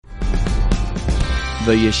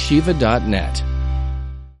theyeshiva.net.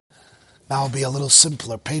 Now it'll be a little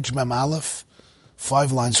simpler. Page Mem Aleph,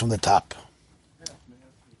 5 lines from the top.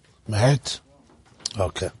 Mehet?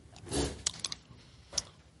 Okay.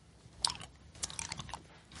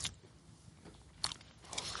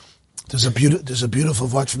 There's a beautiful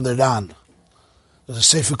word from the Ran. There's a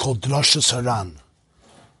sefer called Drashas Haran.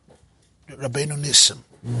 Rabbeinu Nissim.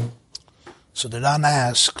 So the Ran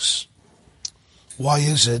asks, why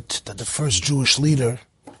is it that the first Jewish leader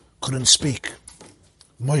couldn't speak?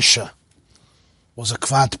 Moshe was a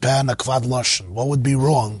kvad peh and a kvad lashon. What would be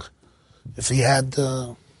wrong if he had?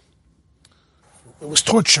 It was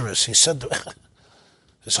torturous. He said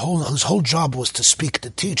his whole job was to speak, to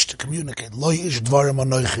teach, to communicate. Lo ish dvarim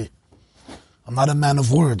anochi. I'm not a man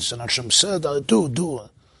of words, and Hashem said, "Do."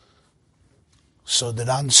 So the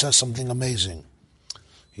Ran says something amazing.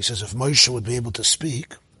 He says, if Moshe would be able to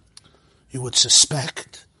speak, you would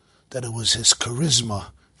suspect that it was his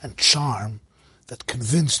charisma and charm that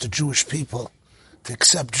convinced the Jewish people to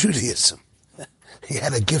accept Judaism. He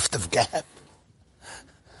had a gift of gab,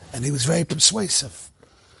 and he was very persuasive.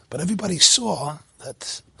 But everybody saw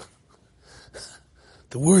that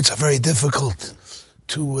the words are very difficult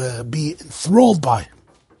to be enthralled by.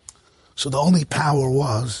 So the only power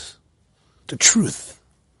was the truth,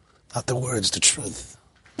 not the words, the truth.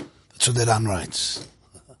 That's what the Ran writes.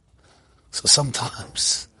 So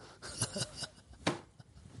sometimes,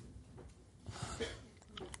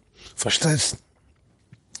 verstehst?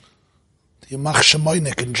 The Yemach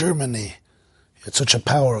Shemoinik in Germany had such a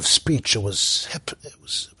power of speech. It was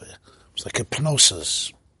like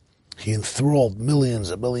hypnosis. He enthralled millions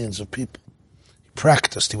and millions of people.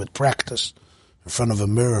 He would practice in front of a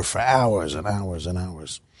mirror for hours and hours and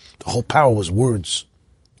hours. The whole power was words.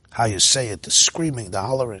 How you say it, the screaming, the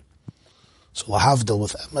hollering. So lahavdil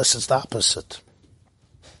with emes is the opposite.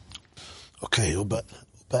 Okay,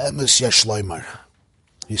 emes yesh loymar.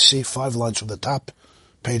 You see 5 lines from the top,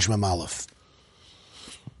 page Mem Aleph.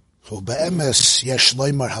 Emes yesh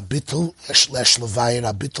loymar habitul yesh levayir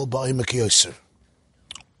habitul ba'omek yoser.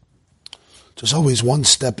 There's always one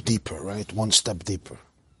step deeper, right? One step deeper.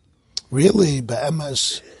 Really,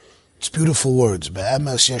 be'emes, it's beautiful words.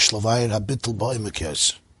 Be'emes yesh levayir habitul ba'omek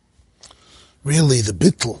yoser. Really, the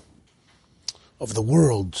bittul of the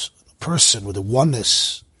world, a person with a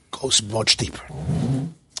oneness, goes much deeper.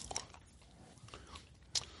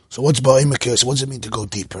 So what's ba'omek yoser? What does it mean to go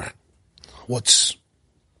deeper? What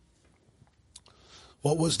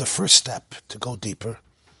was the first step to go deeper?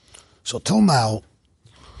 So till now,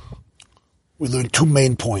 we learned 2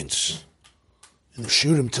 main points. In the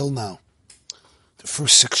shiurim till now, the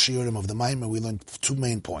first 6 shiurim of the Maimer, we learned 2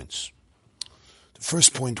 main points. The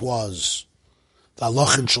first point was the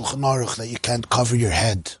halach in Shulchan Aruch that you can't cover your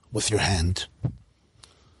head with your hand,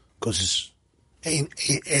 because ein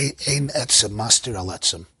etzem mastir al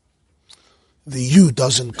etzem. The you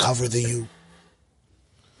doesn't cover the you.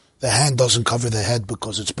 The hand doesn't cover the head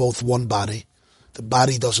because it's both one body. The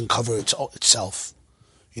body doesn't cover itself.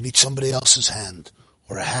 You need somebody else's hand,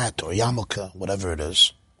 or a hat, or a yarmulke, whatever it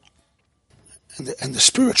is. And the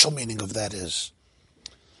spiritual meaning of that is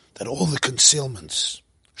that all the concealments,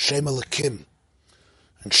 Shem Elokim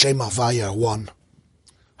and Shem Havaya, are one.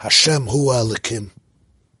 Hashem Hu Elokim,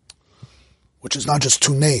 which is not just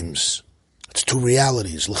 2 names, it's 2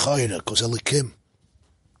 realities. L'chayra, because Elokim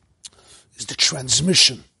is the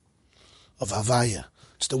transmission of Havaya.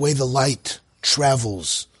 It's the way the light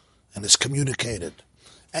travels and is communicated,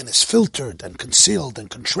 and is filtered and concealed and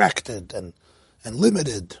contracted and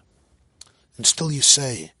limited. And still you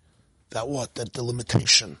say that the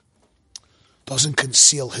limitation doesn't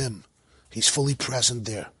conceal him. He's fully present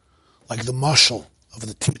there. Like the mashal of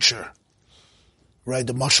the teacher. Right?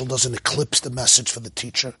 The mashal doesn't eclipse the message for the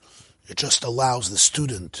teacher. It just allows the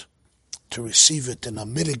student to receive it in a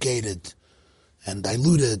mitigated and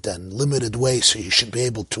diluted and limited way, so he should be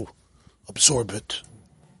able to absorb it.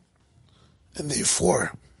 And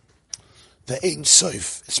therefore, the Ein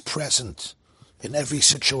Sof is present in every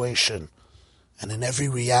situation and in every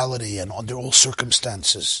reality and under all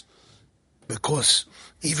circumstances, because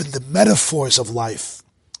even the metaphors of life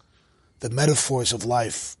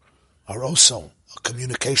are also a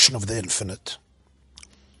communication of the infinite.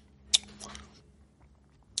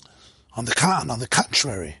 On the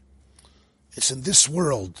contrary, it's in this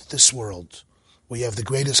world, where you have the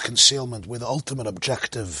greatest concealment, where the ultimate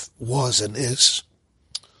objective was and is.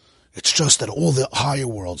 It's just that all the higher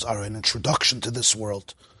worlds are an introduction to this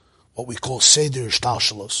world, what we call Seder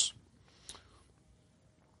Shtalshalos.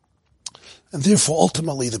 And therefore,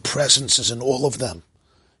 ultimately, the presence is in all of them,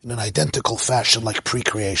 in an identical fashion like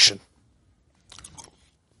pre-creation.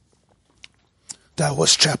 That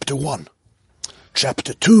was chapter 1.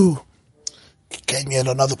 Chapter 2 came yet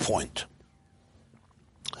another point.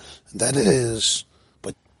 And that is,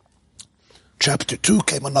 but chapter 2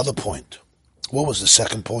 came another point. What was the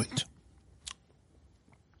second point?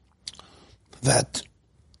 That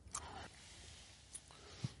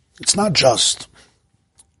it's not just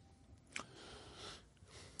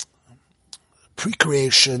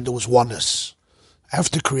pre-creation, there was oneness.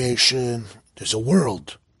 After creation, there's a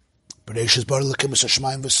world. And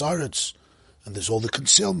there's all the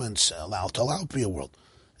concealments allowed to be a world.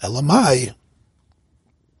 Elamai,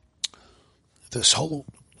 the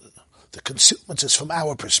concealments is from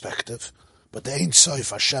our perspective, but the Ein Sof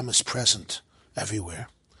Hashem is present everywhere.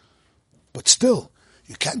 But still,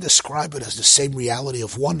 you can't describe it as the same reality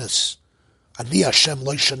of oneness. Ani Hashem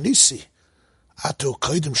lo shanisi, atu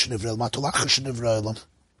kodim shenivra elam, atu lacha shenivra elam,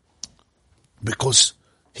 because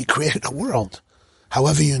He created a world.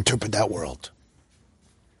 However you interpret that world.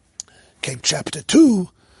 Came chapter 2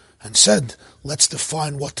 and said, let's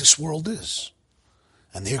define what this world is.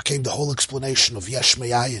 And here came the whole explanation of Yesh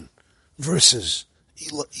Me'ayin versus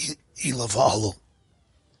Ila V'alul.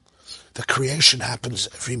 The creation happens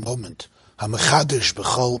every moment. HaMechadish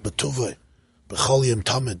b'chol b'tuvay, b'chol yom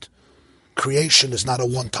tamid. Creation is not a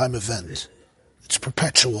one-time event. It's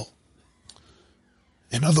perpetual.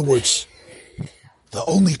 In other words, the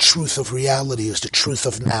only truth of reality is the truth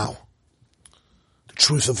of now. The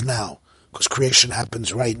truth of now. Because creation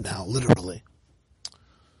happens right now, literally.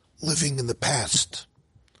 Living in the past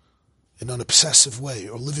in an obsessive way,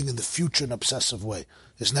 or living in the future in an obsessive way,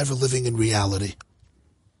 is never living in reality.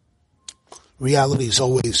 Reality is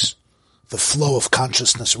always the flow of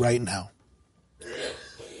consciousness right now.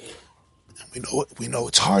 And we know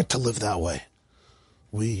it's hard to live that way.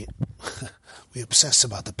 We obsess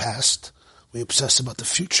about the past. We obsess about the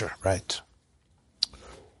future, right?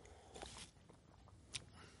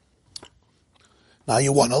 Now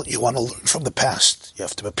you want to learn from the past. You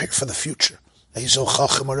have to prepare for the future.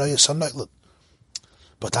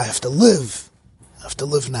 But I have to live. I have to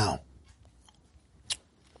live now.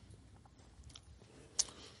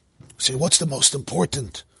 See, what's the most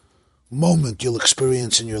important moment you'll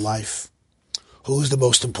experience in your life? Who is the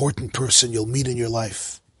most important person you'll meet in your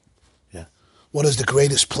life? Yeah. What is the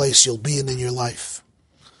greatest place you'll be in your life?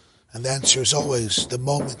 And the answer is always the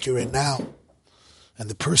moment you're in now, and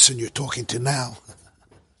the person you're talking to now,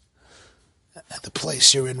 and the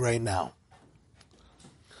place you're in right now.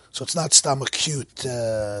 So it's not some cute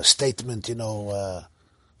statement,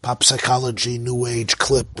 pop psychology, new age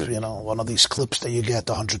clip, one of these clips that you get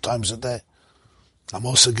 100 times a day. I'm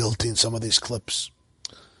also guilty in some of these clips.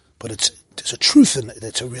 But there's a truth in it.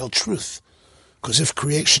 It's a real truth. Because if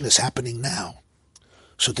creation is happening now,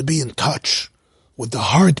 so to be in touch with the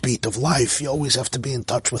heartbeat of life, you always have to be in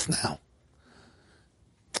touch with now.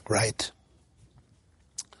 Right?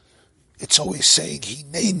 It's always saying,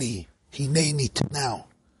 Hineni to now.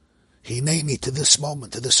 Hineni to this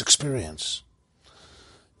moment, to this experience.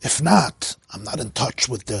 If not, I'm not in touch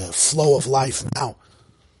with the flow of life now.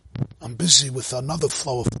 I'm busy with another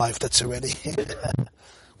flow of life that's already,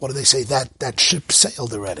 what do they say? That ship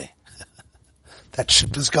sailed already. That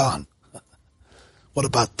ship is gone. What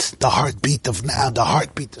about the heartbeat of now? The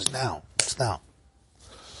heartbeat is now. It's now.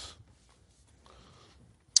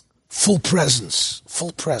 Full presence.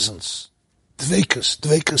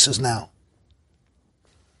 Dveikus is now.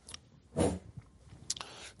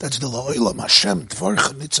 That's the La'olam Hashem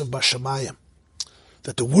Dvarcha Nitzav Bashamayim.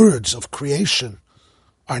 That the words of creation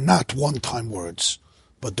are not one-time words,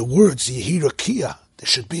 but the words Yehi Rakia, there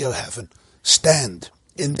should be a heaven, stand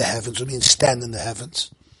in the heavens. What means stand in the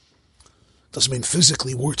heavens? Doesn't mean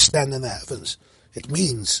physically words stand in the heavens. It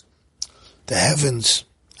means the heavens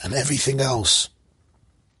and everything else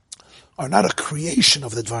are not a creation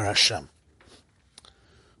of the Dvar Hashem,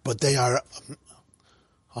 but they are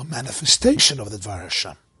a manifestation of the Dvar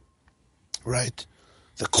Hashem. Right?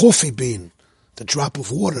 The coffee bean, the drop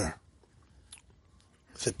of water,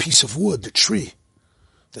 the piece of wood, the tree,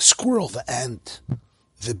 the squirrel, the ant,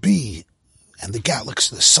 the bee, and the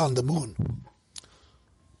galaxy, the sun, the moon.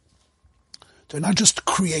 They're not just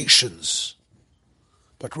creations,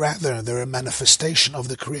 but rather they're a manifestation of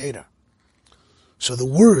the Creator. So the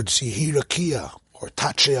words Yehi Rakia, or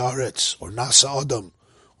Tache Aretz, or Nasa Adam,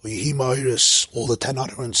 or Yehi Ma'iris, all the 10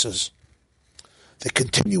 utterances, they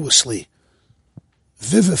continuously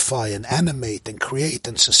vivify and animate and create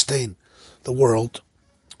and sustain the world.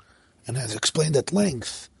 And as explained at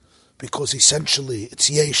length, because essentially it's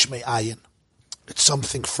Yesh Me'ayin, it's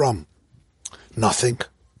something from nothing.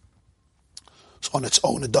 So on its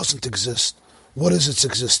own it doesn't exist. What is its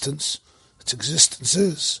existence? Its existence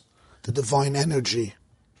is the divine energy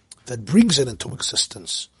that brings it into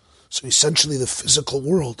existence. So essentially the physical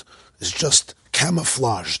world is just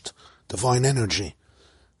camouflaged divine energy.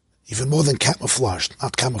 Even more than camouflaged,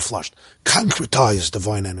 not camouflaged, concretized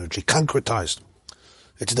divine energy, concretized.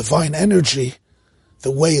 It's divine energy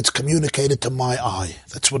the way it's communicated to my eye.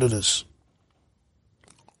 That's what it is.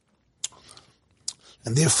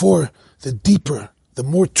 And therefore, the deeper, the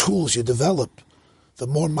more tools you develop, the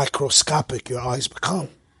more microscopic your eyes become.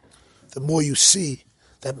 The more you see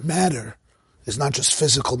that matter is not just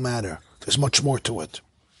physical matter. There's much more to it.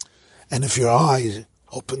 And if your eye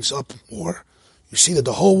opens up more, you see that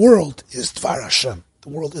the whole world is Dvar Hashem. The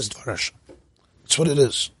world is Dvar Hashem. That's what it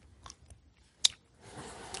is.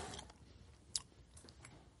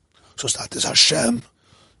 So it's not, there's Hashem,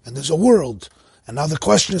 and there's a world. And now the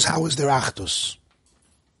question is, how is there Achdus?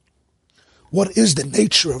 What is the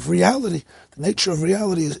nature of reality? The nature of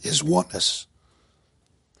reality is oneness.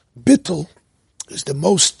 Bittul is the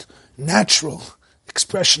most natural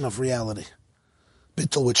expression of reality.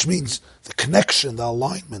 Bittul, which means the connection, the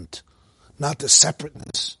alignment, not the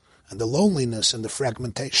separateness and the loneliness and the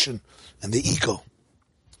fragmentation and the ego.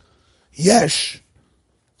 Yesh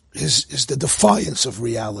is the defiance of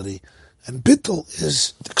reality, and Bittul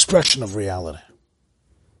is the expression of reality.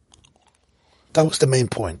 That was the main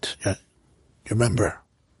point. Yeah. You remember?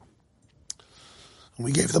 And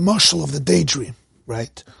we gave the mashal of the daydream,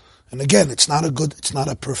 right? And again, it's not a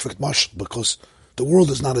perfect mashal, because the world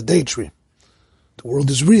is not a daydream. The world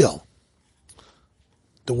is real.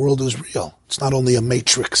 The world is real. It's not only a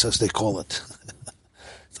matrix, as they call it.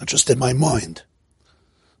 It's not just in my mind.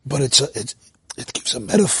 But it gives a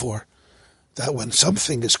metaphor that when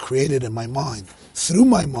something is created in my mind, through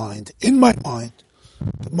my mind, in my mind,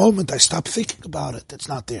 the moment I stop thinking about it, it's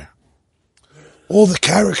not there. All the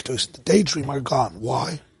characters in the daydream are gone.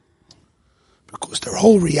 Why? Because their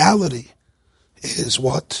whole reality is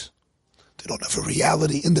what? They don't have a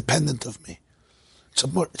reality independent of me.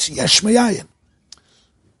 It's yesh me'ayin.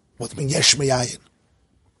 What do you mean yesh me'ayin?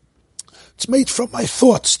 It's made from my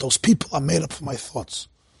thoughts. Those people are made up of my thoughts.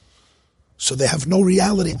 So they have no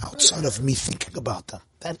reality outside of me thinking about them.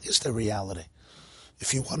 That is their reality.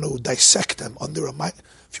 If you want to dissect them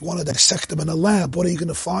if you want to dissect them in a lab, what are you going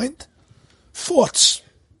to find? Thoughts.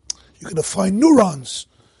 You're going to find neurons.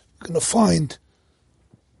 You're going to find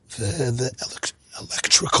the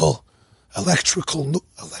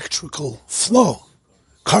electrical flow,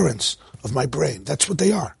 currents of my brain. That's what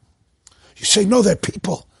they are. You say, no, they're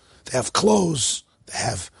people. They have clothes. They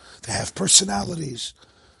have personalities.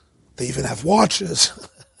 They even have watches.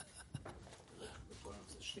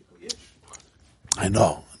 I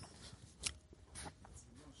know.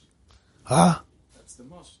 Huh?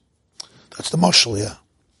 That's the mashal, yeah.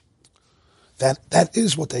 That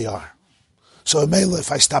is what they are. So Mela,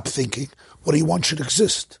 if I stop thinking, what do you want should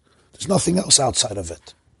exist? There's nothing else outside of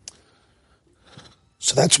it.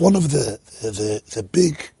 So that's one of the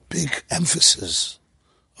big emphasis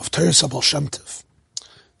of Teres Baal Shem Tov.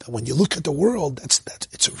 That when you look at the world,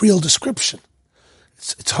 it's a real description.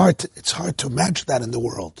 It's hard to imagine that in the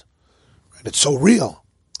world. Right? It's so real.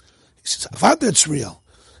 He says, Avada, it's real.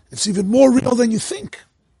 It's even more real than you think.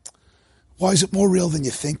 Why is it more real than you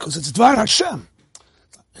think? Because it's Dvar Hashem.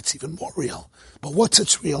 It's even more real. But what's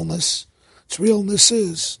its realness? Its realness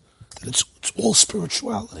is that it's all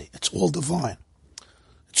spirituality. It's all divine.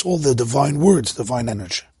 It's all the divine words, divine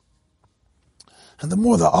energy. And the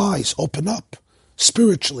more the eyes open up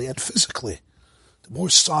spiritually and physically, the more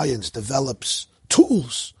science develops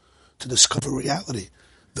tools to discover reality,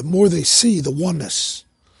 the more they see the oneness,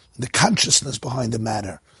 the consciousness behind the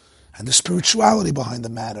matter, and the spirituality behind the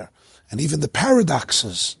matter, and even the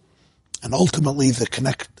paradoxes, and ultimately the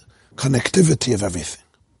connectivity of everything.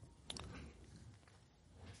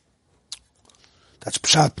 That's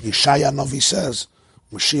Pshat. Yeshaya Novi says,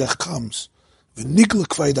 Mashiach comes, v'nigla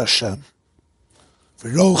kveid Hashem,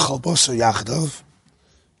 v'ro chalboso yachdav,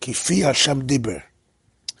 ki fi Hashem diber.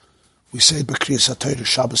 We say it b'Kriyas HaTorah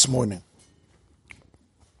Shabbos morning.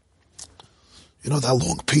 You know that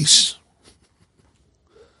long piece?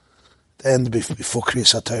 The end before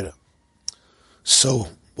Kriyas HaTorah. So,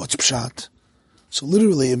 what's Pshat? So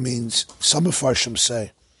literally it means, some of Farshim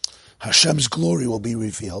say, Hashem's glory will be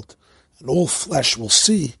revealed, and all flesh will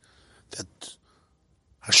see that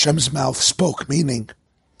Hashem's mouth spoke, meaning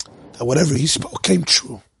that whatever he spoke came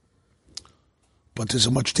true. But there's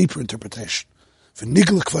a much deeper interpretation.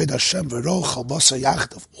 V'nigla kveid Hashem v'ro chalbasa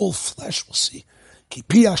yachdav, all flesh will see. Ki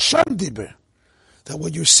pi Hashem diber, that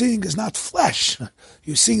what you're seeing is not flesh.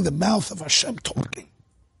 You're seeing the mouth of Hashem talking.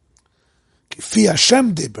 Ki fi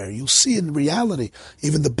Hashem diber, you'll see in reality,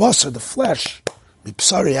 even the basar, the flesh,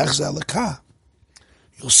 Mipsari achza alaka.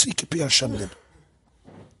 You'll see Kipi Hashem did.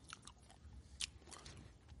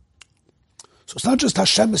 So it's not just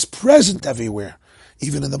Hashem is present everywhere.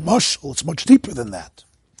 Even in the mashal, it's much deeper than that.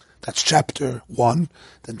 That's chapter 1,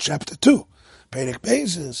 then chapter 2. Perek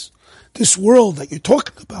Beis is, this world that you're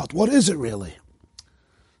talking about, what is it really?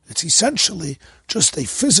 It's essentially just a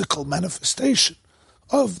physical manifestation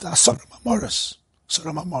of the Asaram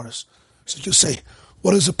Amaris. So you say,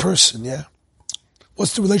 what is a person, yeah?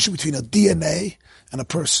 What's the relation between a DNA and a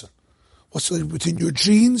person? What's the relation between your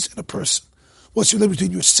genes and a person? What's the relation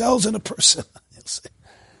between your cells and a person?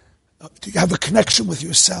 Do you have a connection with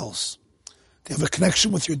your cells? Do you have a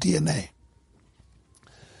connection with your DNA?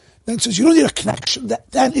 Then it says, you don't need a connection.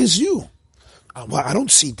 That is you. Well, I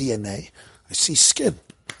don't see DNA. I see skin.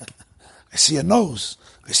 I see a nose.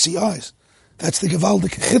 I see eyes. That's the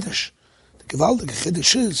Gewaldige Chiddush. The Gewaldige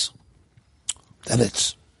Chiddush is that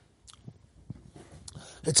it's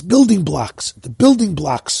building blocks. The building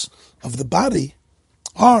blocks of the body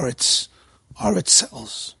are its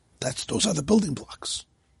cells. Those are the building blocks.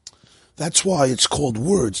 That's why it's called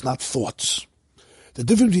words, not thoughts. The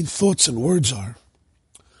difference between thoughts and words are,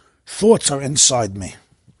 thoughts are inside me.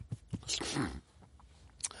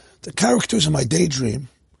 The characters in my daydream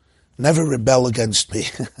never rebel against me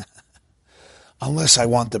unless I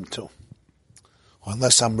want them to, or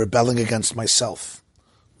unless I'm rebelling against myself,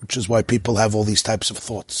 which is why people have all these types of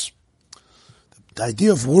thoughts. The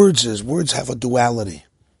idea of words is, words have a duality.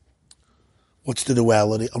 What's the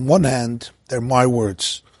duality? On one hand, they're my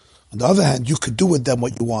words. On the other hand, you could do with them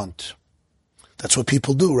what you want. That's what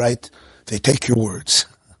people do, right? They take your words.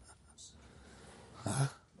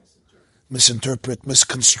 Misinterpret,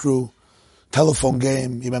 misconstrue. Telephone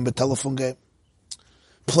game. You remember telephone game?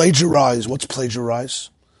 Plagiarize. What's plagiarize?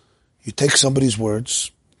 You take somebody's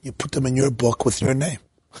words, you put them in your book with your name.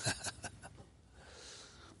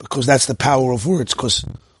 Because that's the power of words, because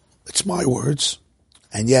it's my words,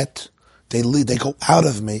 and yet they go out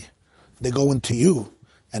of me, they go into you,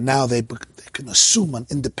 and now they can assume an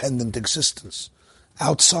independent existence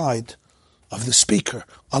outside of the speaker,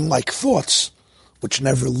 unlike thoughts, which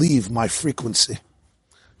never leave my frequency.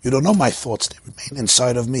 You don't know my thoughts, they remain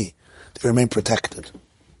inside of me. They remain protected.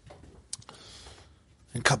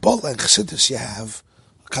 In Kabbalah and Chassidus you have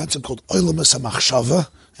a concept called Oilamus HaMachshava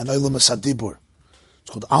and Oilamus HaDibur.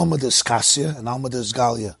 It's called Alma Deskasya and Alma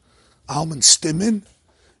Desgalia. Alman Stimin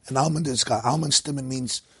and Alman Desgalia. Alman Stimin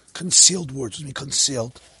means concealed words. What does it mean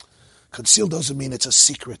concealed? Concealed doesn't mean it's a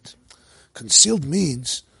secret. Concealed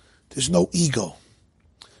means there's no ego.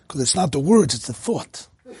 Because it's not the words, it's the thought.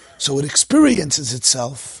 So it experiences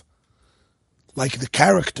itself like the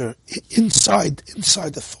character inside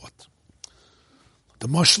the thought. The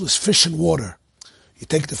mashal is fish and water. You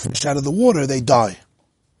take the fish out of the water, they die.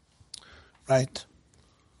 Right?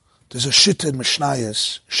 There's a shitta in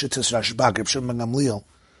Mishnayos, Shittas Rashbag, Reb Shimon ben Gamliel,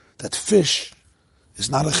 that fish is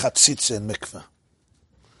not a chatzitza in mikveh.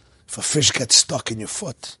 If a fish gets stuck in your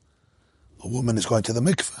foot, a woman is going to the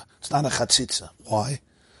mikveh. It's not a chatzitza. Why?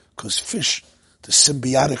 Because fish, the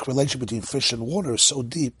symbiotic relationship between fish and water is so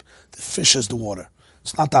deep, the fish is the water.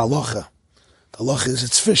 It's not the halacha. The halacha is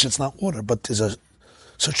it's fish, it's not water. But there's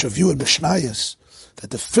such a view in Mishnayos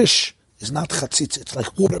that the fish is not chatzitza, it's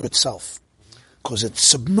like water itself. Because it's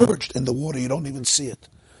submerged in the water, you don't even see it.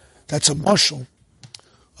 That's a mashal,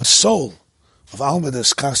 a soul of Alma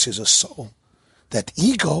Deskasya is a soul. That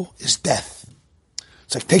ego is death.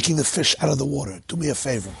 It's like taking the fish out of the water. Do me a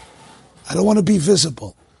favor. I don't want to be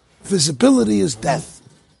visible. Visibility is death.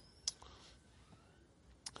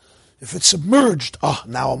 If it's submerged,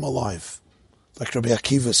 now I'm alive. Like Rabbi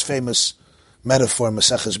Akiva's famous metaphor,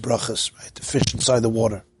 Maseches Brachas, right? The fish inside the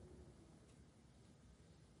water.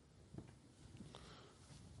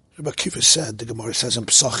 Rabbi Akiva said, the Gemara says in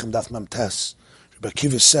Pesachim Daf Mem Tes, Rabbi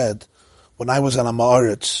Akiva said, when I was on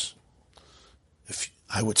Amaretz, if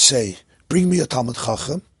I would say, bring me a Talmud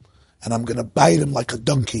Chacham, and I'm going to bite him like a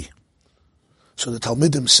donkey. So the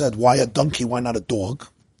Talmidim said, why a donkey, why not a dog?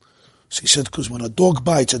 So he said, because when a dog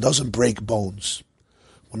bites, it doesn't break bones.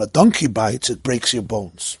 When a donkey bites, it breaks your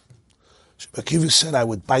bones. So Rabbi Akiva said, I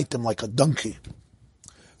would bite them like a donkey.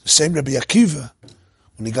 The same Rabbi Akiva,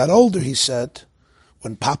 when he got older, he said,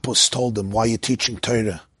 when Pappus told him, why are you teaching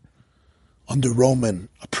Torah? Under Roman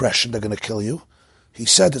oppression, they're going to kill you. He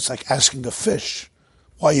said, it's like asking a fish,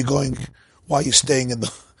 why are you staying in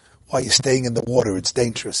the water? It's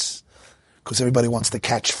dangerous. Because everybody wants to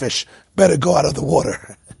catch fish. Better go out of the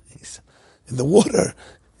water. In the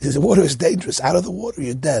water is dangerous. Out of the water,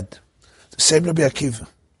 you're dead. The same Rabbi Akiva.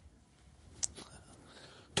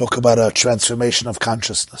 Talk about a transformation of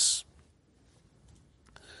consciousness.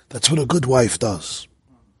 That's what a good wife does.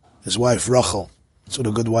 His wife, Rachel. That's what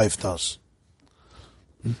a good wife does.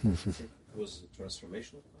 Was it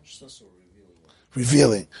transformation of consciousness or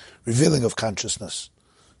revealing? Revealing of consciousness.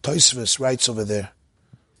 Tosfos writes over there.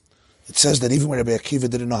 It says that even when Rabbi Akiva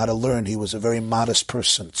didn't know how to learn, he was a very modest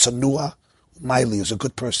person. Tsanua, Maili, was a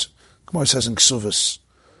good person. Gemara says in Ksuvas.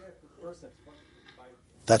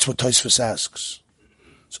 That's what Tosfos asks.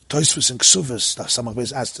 So Tosfos in Ksuvas, someone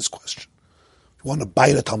always asked this question. You want to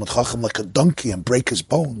bite a Talmud Chacham like a donkey and break his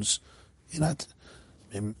bones? You're not.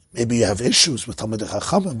 Maybe you have issues with Talmud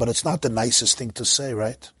Chacham, but it's not the nicest thing to say,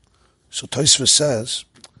 right? So Tosfos says,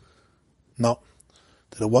 no,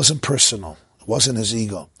 that it wasn't personal. It wasn't his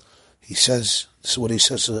ego. He says, this is what he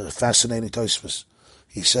says, a fascinating Tosfos.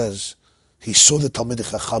 He says, he saw the Talmid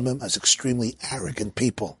Chachamim as extremely arrogant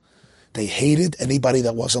people. They hated anybody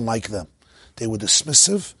that wasn't like them. They were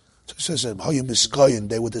dismissive. So he says, they were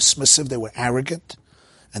dismissive, they were arrogant.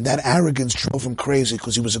 And that arrogance drove him crazy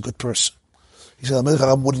because he was a good person. He said, the Talmid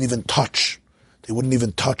Chacham wouldn't even touch. They wouldn't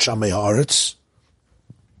even touch Amei Haaretz.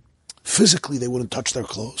 Physically, they wouldn't touch their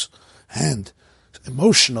clothes. And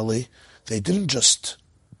emotionally, they didn't just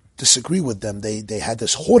disagree with them. They had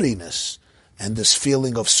this haughtiness and this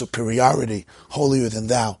feeling of superiority, holier than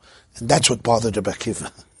thou. And that's what bothered Rabbi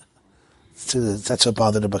Akiva. That's what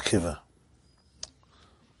bothered Rabbi Akiva.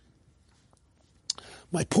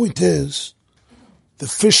 My point is, the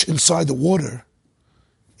fish inside the water,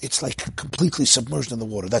 it's like completely submerged in the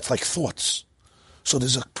water. That's like thoughts. So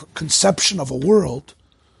there's a conception of a world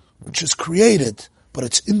which is created, but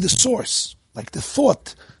it's in the source. Like the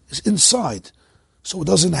thought is inside. So it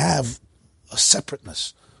doesn't have a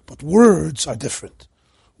separateness. But words are different.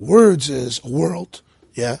 Words is a world,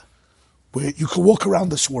 where you can walk around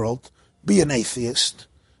this world, be an atheist,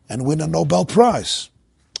 and win a Nobel Prize,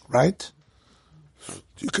 right?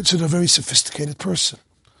 You consider a very sophisticated person.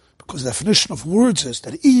 Because the definition of words is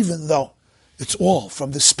that even though it's all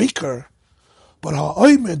from the speaker, but right,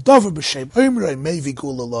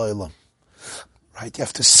 you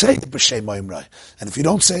have to say it b'shem Oimrei. And if you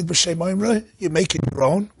don't say it b'shem Oimrei, you make it your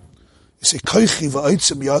own. You say, Koichi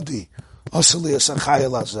v'oitzim yadi, asali asachai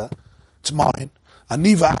elazah. It's mine.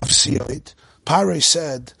 Ani v'afsiyoid. Pare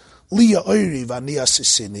said, Liya oiri v'ani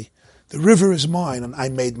asisini. The river is mine and I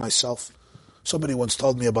made myself. Somebody once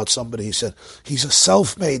told me about somebody, he said, he's a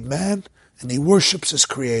self-made man and he worships his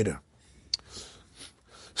creator.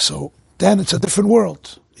 So then it's a different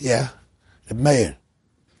world. Yeah. Meir.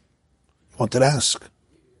 You wanted to ask?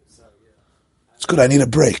 It's good, I need a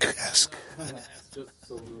break. Ask.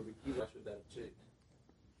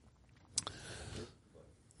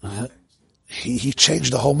 He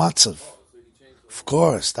changed the whole matzav. Of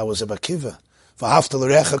course, that was Rabbi Akiva. V'ahavta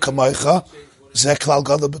l'recha kamoicha, zeh klal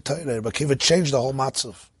gadol b'Torah. Rabbi Akiva changed the whole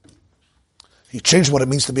matzav. He changed what it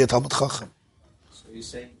means to be a Talmud Chacham. So you're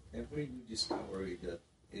saying every new discovery that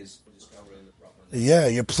is discovering the problem. Yeah,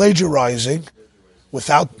 you're plagiarizing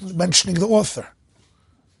without mentioning the author.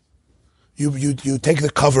 You take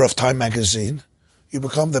the cover of Time magazine, you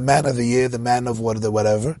become the man of the year, the man of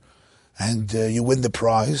whatever, and you win the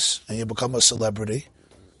prize, and you become a celebrity.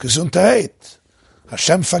 Gesundheit.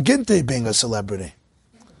 Hashem faginte being a celebrity.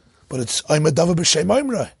 But it's Oimadav b'Shem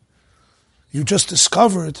Oimrei. You just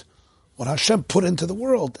discovered what Hashem put into the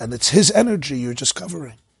world, and it's His energy you're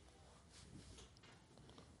discovering.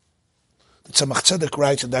 The Tzemach Tzedek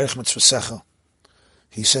writes in Derech Mitzvasecha.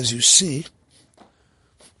 He says, you see,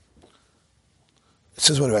 it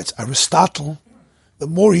says what he writes, Aristotle, the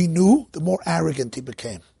more he knew, the more arrogant he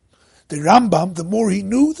became. The Rambam, the more he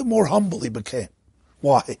knew, the more humble he became.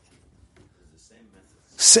 Why?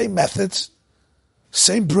 Same methods,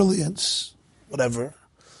 same brilliance, whatever,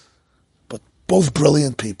 but both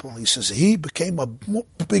brilliant people. He says he became a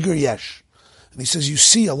bigger yesh. And he says, you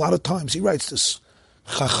see, a lot of times, he writes this,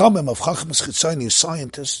 Chachamim of Chachmas Chitzoni,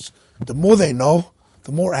 scientists, the more they know,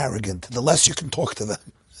 the more arrogant, the less you can talk to them.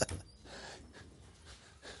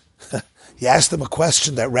 He asked them a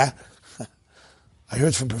question that I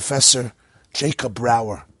heard from Professor Jacob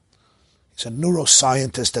Brower. He's a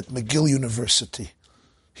neuroscientist at McGill University.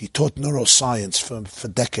 He taught neuroscience for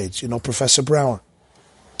decades. You know Professor Brower?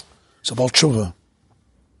 It's about tshuva.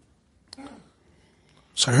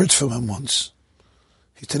 So I heard from him once.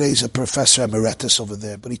 Today he's a professor emeritus over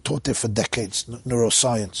there, but he taught there for decades,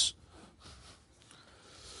 neuroscience.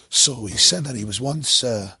 So he said that he was once,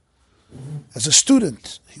 as a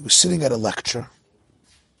student, he was sitting at a lecture,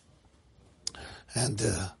 and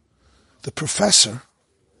the professor,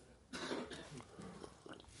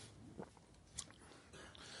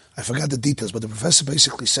 I forgot the details, but the professor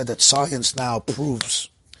basically said that science now proves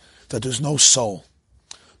that there's no soul.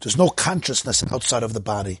 There's no consciousness outside of the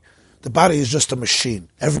body. The body is just a machine.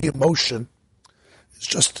 Every emotion is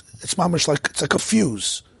just, it's like a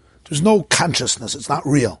fuse. There's no consciousness. It's not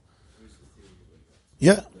real.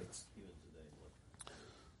 Yeah.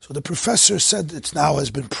 So the professor said it now has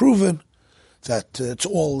been proven that it's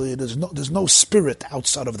all, there's no spirit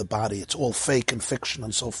outside of the body. It's all fake and fiction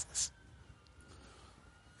and so forth.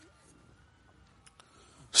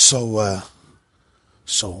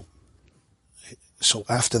 So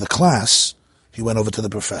after the class, he went over to the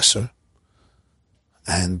professor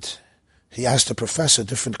and he asked the professor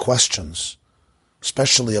different questions,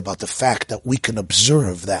 especially about the fact that we can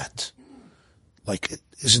observe that. Like,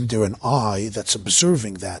 isn't there an eye that's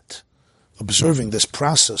observing that, observing this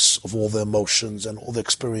process of all the emotions and all the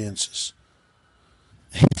experiences?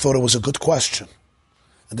 He thought it was a good question.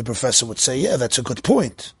 And the professor would say, yeah, that's a good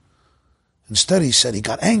point. Instead, he said he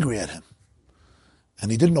got angry at him. And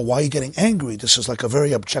he didn't know why he getting angry. This was like a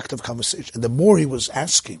very objective conversation. And the more he was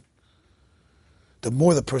asking, the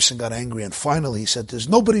more the person got angry. And finally he said, there's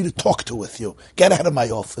nobody to talk to with you. Get out of my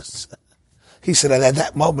office. He said, and at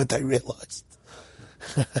that moment I realized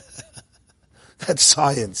that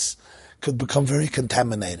science could become very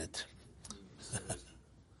contaminated.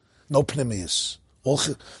 No pneumius.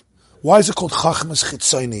 Why is it called Chachmas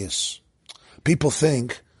Chitzonius? People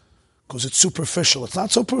think, because it's superficial. It's not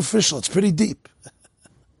so superficial, it's pretty deep.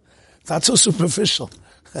 It's not so superficial.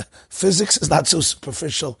 Physics is not so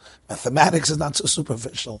superficial. Mathematics is not so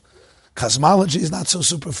superficial. Cosmology is not so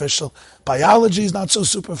superficial. Biology is not so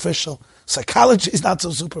superficial. Psychology is not so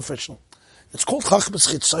superficial. It's called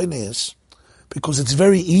Chachmas Chitzonius because it's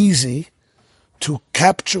very easy to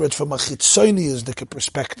capture it from a Chitzonius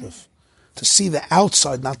perspective, to see the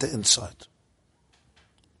outside, not the inside.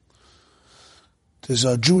 There's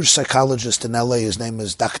a Jewish psychologist in LA, his name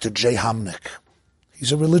is Dr. Jay Hamnick.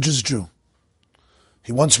 He's a religious Jew.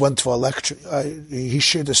 He once went to a lecture, he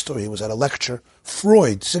shared this story, he was at a lecture.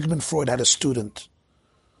 Sigmund Freud had a student,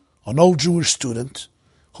 an old Jewish student,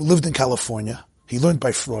 who lived in California. He learned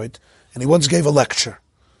by Freud, and he once gave a lecture.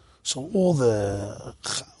 So all the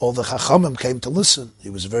Chachamim came to listen. He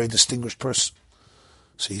was a very distinguished person.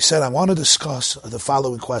 So he said, I want to discuss the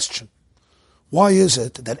following question. Why is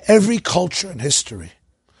it that every culture in history,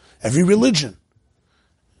 every religion,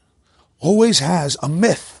 always has a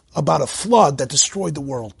myth about a flood that destroyed the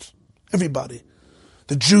world? Everybody.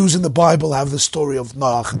 The Jews in the Bible have the story of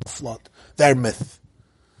Noach and the flood, their myth.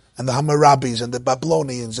 And the Hammurabis and the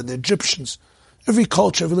Babylonians and the Egyptians. Every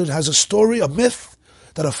culture, every religion has a story, a myth,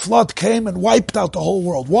 that a flood came and wiped out the whole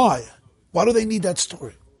world. Why? Why do they need that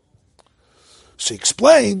story? So he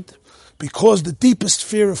explained, because the deepest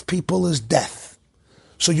fear of people is death.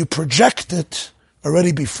 So you project it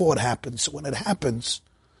already before it happens. So when it happens,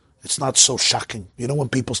 it's not so shocking. You know, when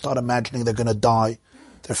people start imagining they're going to die,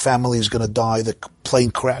 their family is going to die, the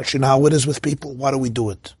plane crash, you know how it is with people? Why do we do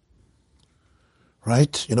it?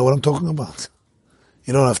 Right? You know what I'm talking about?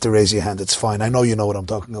 You don't have to raise your hand, it's fine. I know you know what I'm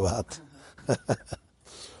talking about.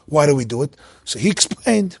 Why do we do it? So he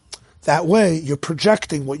explained, that way you're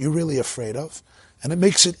projecting what you're really afraid of, and it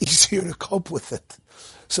makes it easier to cope with it.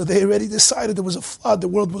 So they already decided there was a flood, the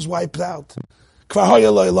world was wiped out.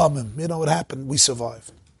 You know what happened? We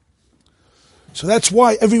survived. So that's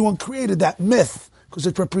why everyone created that myth, because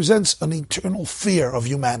it represents an eternal fear of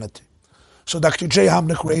humanity. So Dr. Jay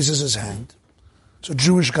Hamnick raises his hand. It's a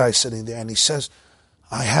Jewish guy sitting there, and he says,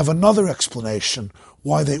 I have another explanation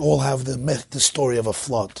why they all have the myth, the story of a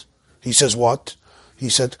flood. He says, what? He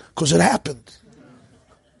said, because it happened.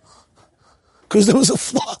 Because there was a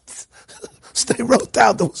flood. So they wrote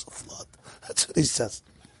down there was a flood. That's what he says.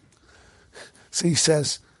 So he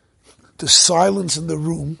says, the silence in the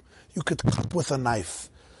room, you could cut with a knife.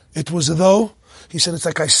 It was as though, he said, it's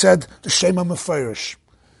like I said, the Shema Mefarish.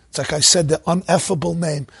 It's like I said, the ineffable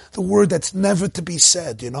name, the word that's never to be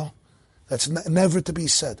said, you know? That's never to be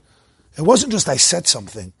said. It wasn't just I said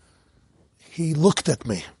something. He looked at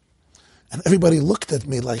me. And everybody looked at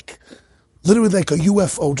me like, literally like a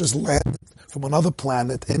UFO just landed from another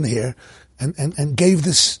planet in here and gave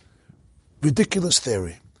this ridiculous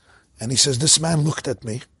theory. And he says, this man looked at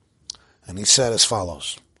me and he said as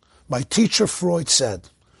follows. My teacher Freud said,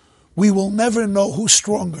 we will never know who's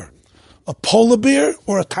stronger, a polar bear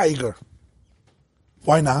or a tiger.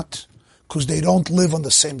 Why not? Because they don't live on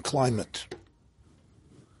the same climate.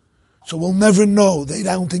 So we'll never know. They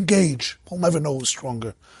don't engage. We'll never know who's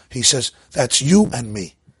stronger. He says, that's you and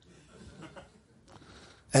me.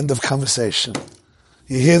 End of conversation.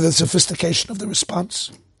 You hear the sophistication of the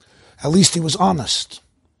response? At least he was honest.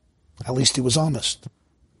 At least he was honest.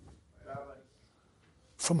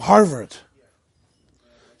 From Harvard.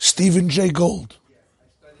 Stephen Jay Gould.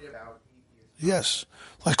 Yes.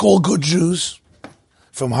 Like all good Jews,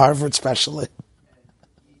 from Harvard especially.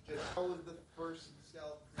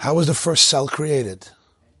 How was the first cell created?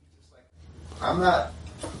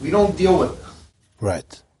 We don't deal with this.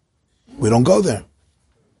 Right. We don't go there.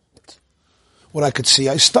 What I could see,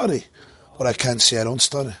 I study. What I can't see, I don't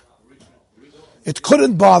study. It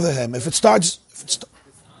couldn't bother him. If it starts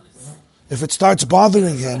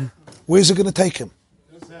bothering him, where's it going to take him?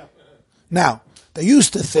 Now, they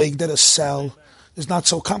used to think that a cell is not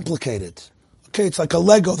so complicated. Okay, it's like a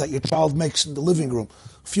Lego that your child makes in the living room.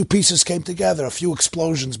 A few pieces came together, a few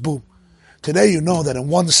explosions, boom. Today you know that in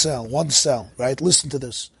one cell, right? Listen to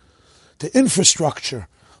this. The infrastructure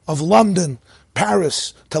of London,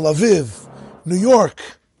 Paris, Tel Aviv, New York,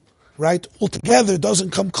 right, altogether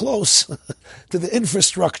doesn't come close to the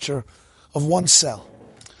infrastructure of one cell.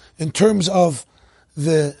 In terms of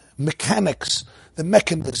the mechanics, the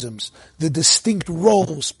mechanisms, the distinct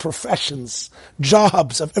roles, professions,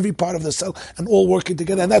 jobs of every part of the cell, and all working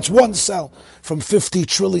together. And that's one cell from 50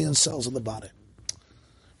 trillion cells in the body.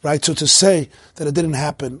 Right? So to say that it didn't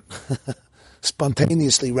happen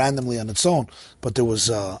spontaneously, randomly on its own, but there was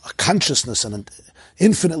a consciousness and an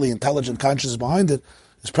infinitely intelligent consciousness behind it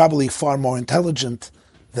is probably far more intelligent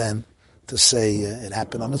than to say it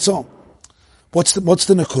happened on its own. What's the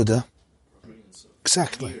Nakuda?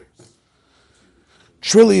 Exactly.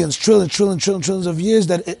 Trillions of years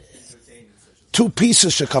that two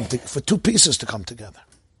pieces should come together, for two pieces to come together.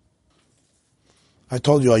 I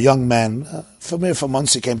told you a young man, from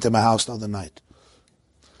Muncie, came to my house the other night.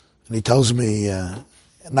 And he tells me, a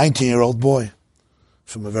 19-year-old boy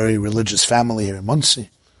from a very religious family here in Muncie.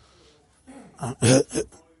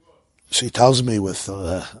 So he tells me with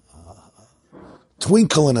a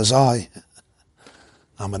twinkle in his eye,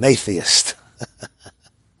 I'm an atheist.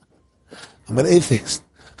 I'm an atheist.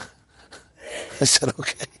 I said,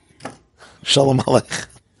 okay. Shalom Aleichem.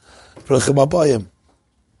 Baruchim Abayim.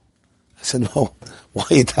 I said, no, why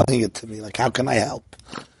are you telling it to me? Like, how can I help?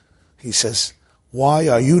 He says, why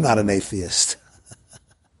are you not an atheist?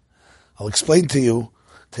 I'll explain to you.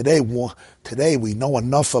 Today we know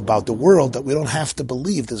enough about the world that we don't have to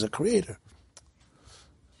believe there's a creator.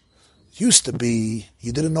 It used to be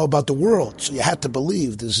you didn't know about the world, so you had to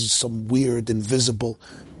believe this is some weird, invisible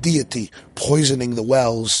deity poisoning the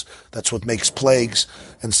wells. That's what makes plagues.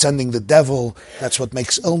 And sending the devil, that's what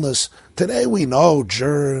makes illness. Today we know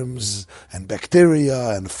germs and bacteria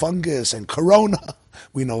and fungus and corona.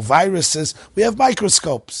 We know viruses. We have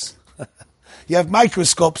microscopes. You have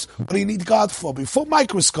microscopes. What do you need God for? Before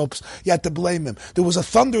microscopes, you had to blame him. There was a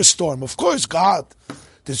thunderstorm. Of course, God.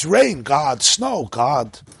 There's rain. God. Snow.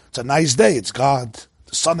 God. It's a nice day. It's God.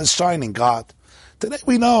 The sun is shining. God. Today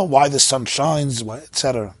we know why the sun shines,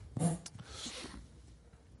 etc.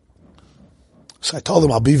 So I told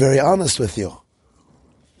him, I'll be very honest with you.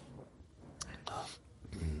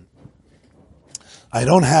 I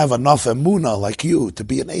don't have enough emunah like you to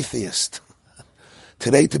be an atheist.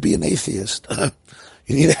 Today, to be an atheist,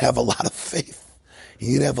 you need to have a lot of faith.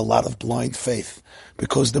 You need to have a lot of blind faith.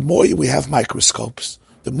 Because the more we have microscopes,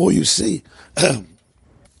 the more you see the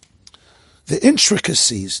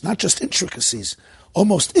intricacies, not just intricacies,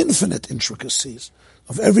 almost infinite intricacies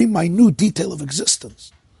of every minute detail of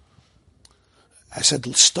existence. I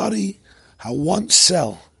said, study how one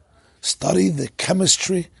cell, study the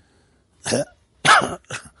chemistry,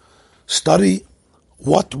 study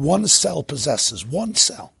what one cell possesses, one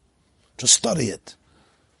cell. Just study it.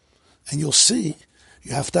 And you'll see,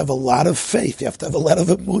 you have to have a lot of faith, you have to have a lot of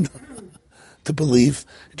emunah to believe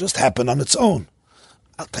it just happened on its own.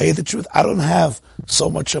 I'll tell you the truth, I don't have so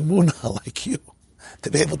much emunah like you to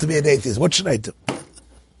be able to be an atheist. What should I do?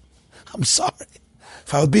 I'm sorry.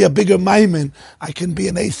 If I would be a bigger maimon, I can be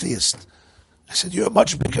an atheist. I said, you're a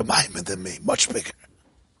much bigger maimon than me, much bigger.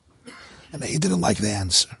 And he didn't like the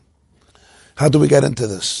answer. How do we get into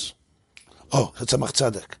this? Oh, it's a Tzemach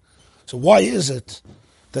Tzedek. So why is it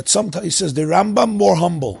that sometimes he says the Rambam more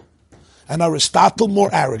humble and Aristotle more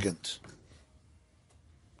arrogant?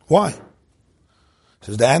 Why? He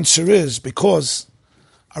says the answer is because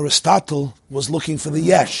Aristotle was looking for the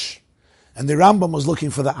yesh and the Rambam was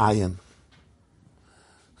looking for the ayin.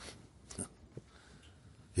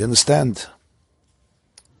 You understand?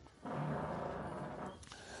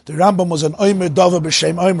 The Rambam was an Omer Dava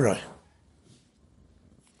b'Shem Omeroi.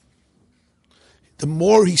 The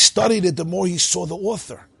more he studied it, the more he saw the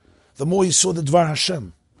author, the more he saw the Dvar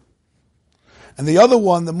Hashem. And the other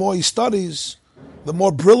one, the more he studies, the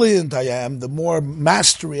more brilliant I am, the more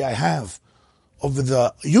mastery I have over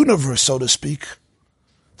the universe, so to speak,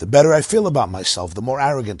 the better I feel about myself, the more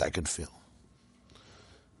arrogant I can feel.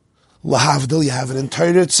 Lahavdil, you have it in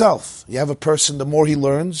Torah itself. You have a person, the more he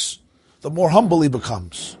learns, the more humble he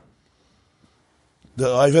becomes. You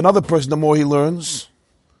have another person, the more he learns,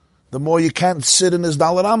 the more you can't sit in his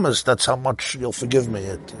Dalet Amas. That's how much you'll forgive me.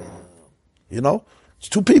 It's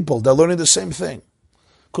two people, they're learning the same thing.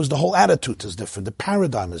 Because the whole attitude is different, the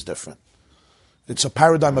paradigm is different. It's a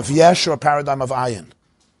paradigm of yesh or a paradigm of ayin.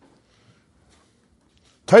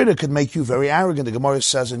 Torah could make you very arrogant. The Gemara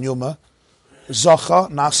says in Yuma, Zacha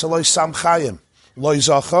nasaloi sam chayim, loy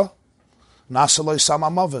zacha nasaloi sam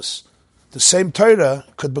amavas. The same Torah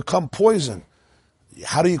could become poison.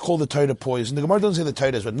 How do you call the Torah poison? The Gemara doesn't say the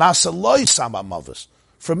Torah is, but nasaloi sam amavas.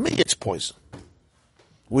 For me, it's poison.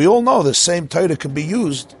 We all know the same Torah can be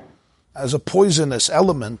used as a poisonous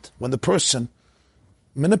element when the person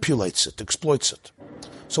manipulates it, exploits it.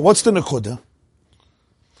 So what's the nekuda?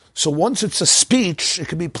 So once it's a speech, it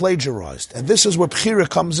can be plagiarized. And this is where Bechira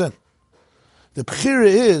comes in. The Bechira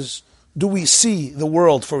is, do we see the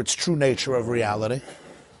world for its true nature of reality?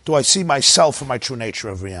 Do I see myself for my true nature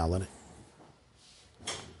of reality?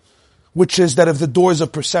 Which is that if the doors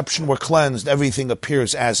of perception were cleansed, everything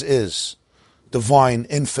appears as is. Divine,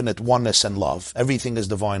 infinite oneness and love. Everything is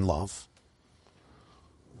divine love.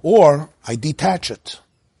 Or I detach it.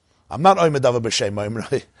 I'm not Oymedava B'Shem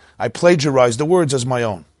Oymrei. I plagiarize the words as my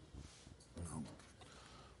own.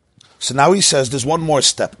 So now he says there's one more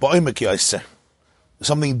step. Ba'omek Yoser.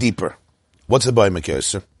 Something deeper. What's the Ba'omek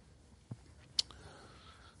Yoser?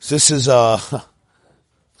 So this is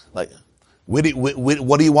like, what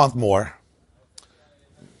do you want more?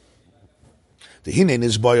 The Hinen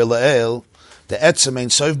is Boyer La'el. The Etzem Ein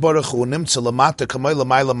Sof Baruch Hu Nimtza Lamata Kamei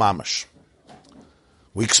Lamayla Mamash.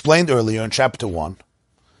 We explained earlier in chapter 1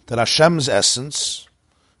 that Hashem's essence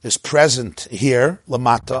is present here,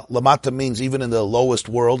 Lamata. Lamata means even in the lowest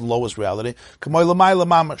world, lowest reality. Kamei Lamayla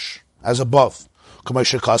Mamash, as above. Kamei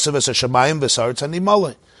Shekasav Es HaShamayim V'Saaretz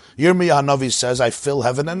HaNimolei. Yirmiyah HaNavi says, I fill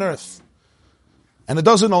heaven and earth. And it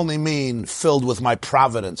doesn't only mean filled with my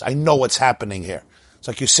providence. I know what's happening here. It's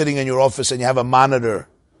like you're sitting in your office and you have a monitor.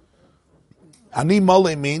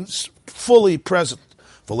 Animole means fully present.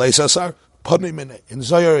 In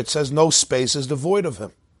Zohar it says no space is devoid of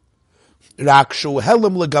him. You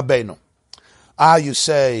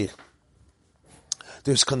say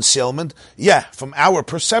there's concealment. Yeah, from our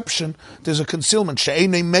perception, there's a concealment.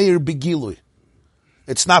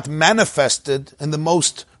 It's not manifested in the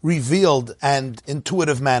most revealed and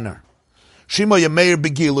intuitive manner.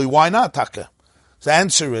 Why not, Taka? The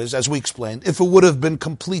answer is, as we explained, if it would have been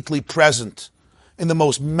completely present in the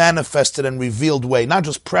most manifested and revealed way, not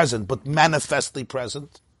just present, but manifestly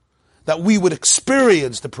present, that we would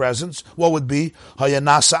experience the presence, what would be?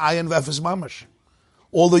 Hayanasa ayin v'efes mamash.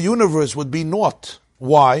 All the universe would be naught.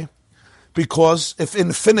 Why? Because if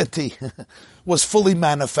infinity was fully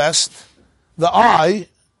manifest, the I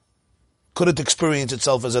couldn't experience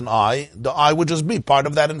itself as an I. The I would just be part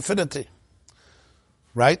of that infinity.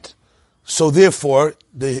 Right? So therefore,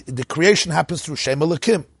 the creation happens through Shem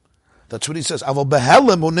Elokim. That's what he says.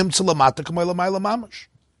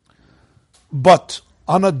 But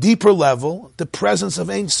on a deeper level, the presence of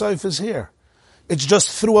Ein Sof is here. It's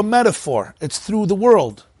just through a metaphor. It's through the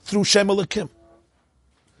world, through Shem Elokim.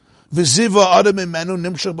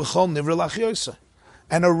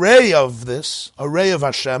 An array of this, array of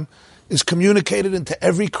Hashem, is communicated into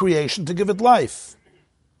every creation to give it life.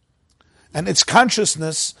 And its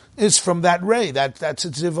consciousness is from that ray. That's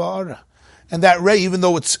its zivara. And that ray, even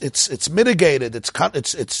though it's mitigated,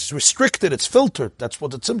 it's restricted, it's filtered. That's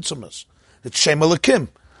what the tzimtzum is. It's Shem Elokim,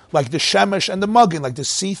 like the shemesh and the magin, like the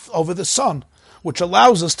seeth over the sun, which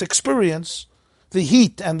allows us to experience the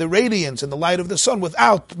heat and the radiance and the light of the sun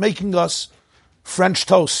without making us French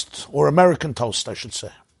toast, or American toast, I should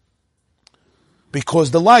say. Because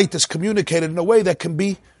the light is communicated in a way that can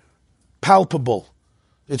be palpable.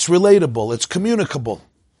 It's relatable, it's communicable.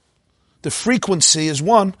 The frequency is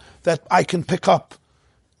one that I can pick up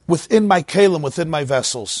within my kalim, within my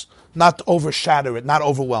vessels, not overshadow it, not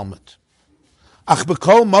overwhelm it. Ach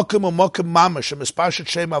b'kol mokem u'mokem mamash emispashet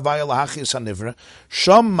shem avaya lahachis hanivra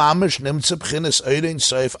shom mamash nimtze b'chinas oirein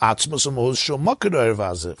soif atzmos u'moz shom mokedor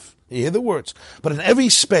vaziv. You hear the words. But in every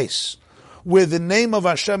space where the name of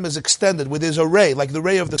Hashem is extended, where there's a ray, like the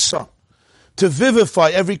ray of the sun, to vivify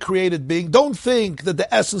every created being, don't think that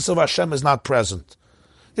the essence of Hashem is not present.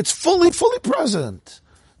 It's fully present.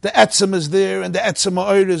 The etzem is there, and the etzem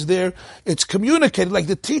ha'or is there. It's communicated like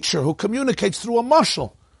the teacher who communicates through a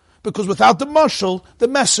mashal. Because without the mashal, the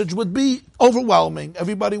message would be overwhelming.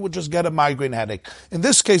 Everybody would just get a migraine headache. In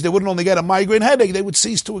this case, they wouldn't only get a migraine headache, they would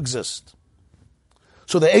cease to exist.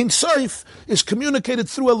 So the Ein Sof is communicated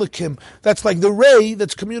through Elokim. That's like the ray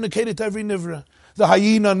that's communicated to every Nivra. The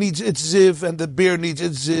hyena needs its ziv, and the bear needs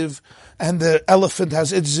its ziv, and the elephant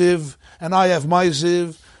has its ziv, and I have my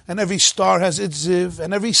ziv, and every star has its ziv,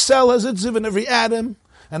 and every cell has its ziv, and every atom,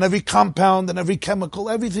 and every compound, and every chemical,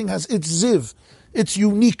 everything has its ziv, its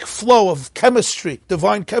unique flow of chemistry,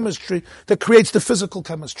 divine chemistry, that creates the physical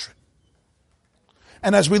chemistry.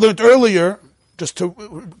 And as we learned earlier, just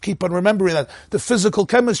to keep on remembering that, the physical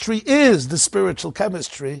chemistry is the spiritual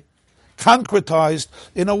chemistry, concretized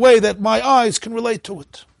in a way that my eyes can relate to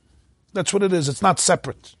it. That's what it is. It's not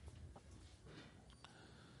separate.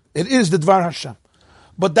 It is the Dvar Hashem.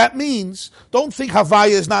 But that means, don't think Havaya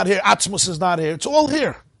is not here, Atzmus is not here. It's all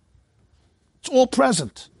here. It's all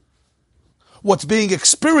present. What's being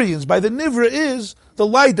experienced by the Nivra is the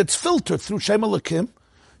light that's filtered through Shem Elokim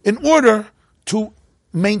in order to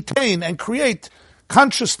maintain and create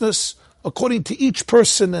consciousness according to each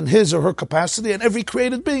person in his or her capacity, and every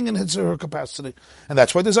created being in his or her capacity. And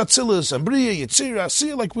that's why there's Atzilus and Bria, Yitzira,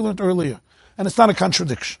 Asiyah, like we learned earlier. And it's not a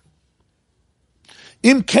contradiction.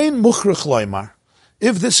 Im kein muchrich loymar.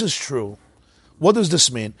 If this is true, what does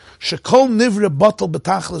this mean? Shekol nivra batal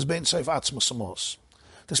betachlis bein seif atzmos amos.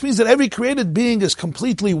 This means that every created being is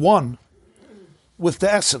completely one with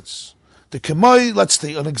the essence. The Kemoi, let's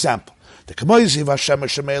take an example. The Kemoi ziv Hashem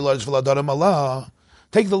Hashem Elois v'ladarim Allah.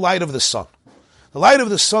 Take the light of the sun. The light of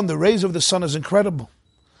the sun, the rays of the sun is incredible.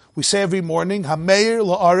 We say every morning, Hameir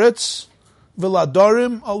la'aretz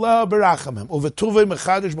v'ladarim Allah berachamim. Uvetuvei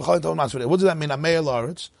mechadish b'chol tov nasvei. What does that mean, Hameir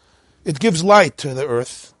la'aretz? It gives light to the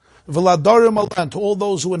earth. V'ladarim Allah, and to all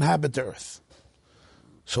those who inhabit the earth.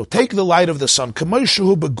 So take the light of the sun.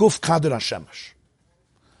 K'moishuhu beguf kader hashemesh.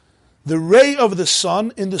 The ray of the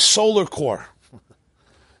sun in the solar core.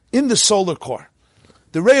 In the solar core.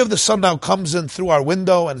 The ray of the sun now comes in through our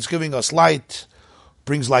window and it's giving us light,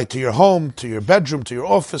 brings light to your home, to your bedroom, to your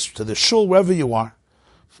office, to the shul, wherever you are.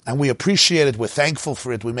 And we appreciate it, we're thankful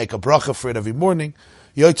for it, we make a bracha for it every morning.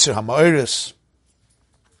 Yotzer HaMa'oris,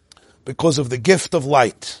 because of the gift of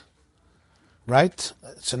light. Right?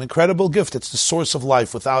 It's an incredible gift, it's the source of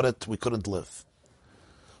life. Without it, we couldn't live.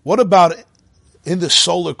 What about in the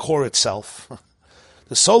solar core itself?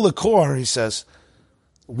 The solar core, he says,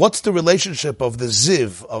 what's the relationship of the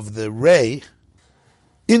ziv, of the ray,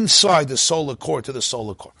 inside the solar core to the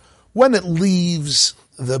solar core? When it leaves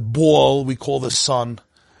the ball we call the sun,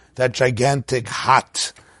 that gigantic,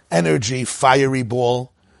 hot, energy, fiery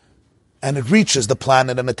ball, and it reaches the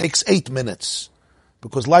planet, and it takes 8 minutes,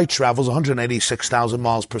 because light travels 186,000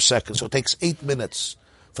 miles per second, so it takes 8 minutes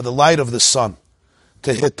for the light of the sun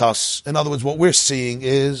to hit us. In other words, what we're seeing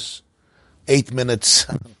is 8 minutes,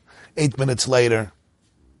 8 minutes later.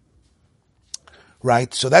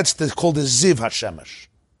 Right? So that's called the Ziv HaShemesh.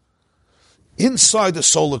 Inside the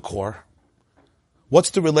solar core,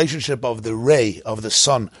 what's the relationship of the ray of the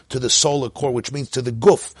sun to the solar core, which means to the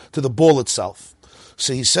guf, to the ball itself?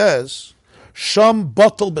 So he says, Sham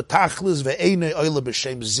batal betachlis ve'ene oile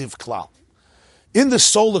b'shem ziv klal. In the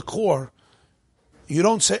solar core, you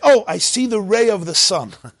don't say, oh, I see the ray of the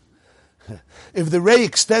sun. If the ray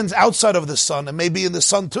extends outside of the sun, it may be in the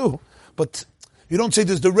sun too, but you don't say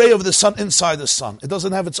there's the ray of the sun inside the sun. It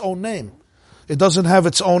doesn't have its own name. It doesn't have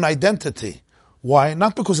its own identity. Why?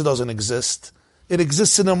 Not because it doesn't exist. It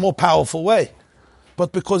exists in a more powerful way.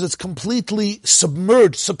 But because it's completely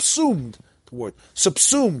submerged, subsumed, the word,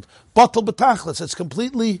 subsumed, batal betachlis, it's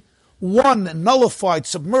completely one, nullified,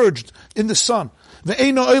 submerged in the sun.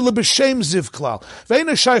 You're not going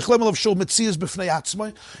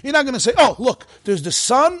to say, oh, look, there's the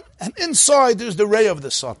sun, and inside there's the ray of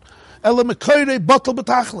the sun.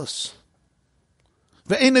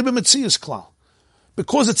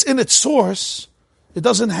 Because it's in its source, it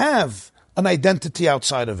doesn't have an identity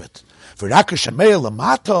outside of it.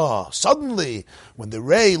 Suddenly, when the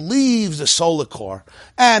ray leaves the solar core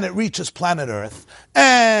and it reaches planet Earth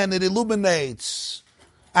and it illuminates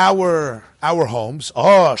our homes,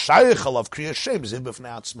 now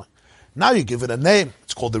you give it a name.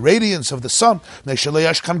 It's called the radiance of the sun.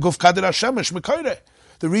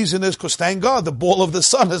 The reason is because, thank God, the ball of the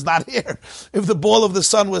sun is not here. If the ball of the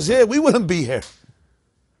sun was here, we wouldn't be here.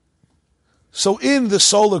 So in the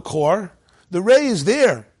solar core, the ray is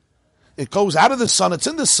there. It goes out of the sun, it's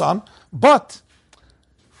in the sun, but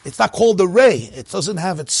it's not called the ray. It doesn't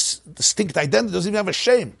have its distinct identity, it doesn't even have a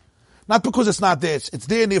shame. Not because it's not there, it's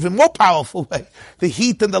there in an even more powerful way. The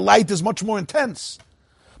heat and the light is much more intense.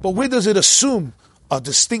 But where does it assume a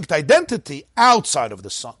distinct identity? Outside of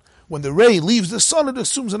the sun. When the ray leaves the sun, it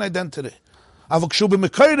assumes an identity.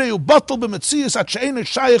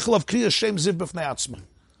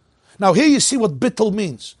 Now here you see what bittul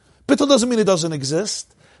means. Bittul doesn't mean it doesn't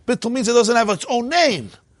exist. Bittul means it doesn't have its own name.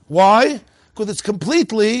 Why? Because it's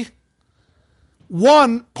completely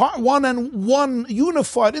one and one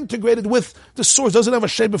unified, integrated with the source. Doesn't have a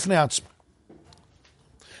shem b'fnei atzma.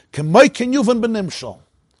 K'may ken yuvan b'nimshal.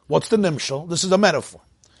 What's the nimshal? This is a metaphor.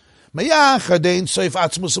 Meyachad ein soif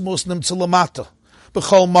atzmus amos nimtza lamata.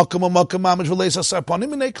 B'chol makam u'makam mamish v'leis asar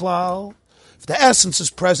panim minei klal. If the essence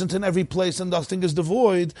is present in every place and nothing is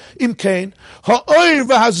devoid, imkain ha'oir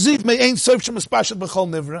v'haziv me ein soif shemispashet b'chol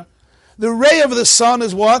nivra. The ray of the sun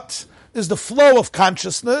is what? Is the flow of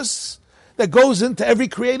consciousness that goes into every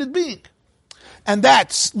created being. And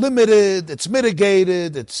that's limited, it's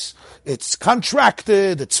mitigated, it's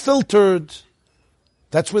contracted, it's filtered.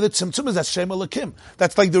 That's where the tzimtzum is, that's Shem Elokim.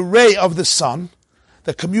 That's like the ray of the sun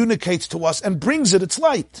that communicates to us and brings it its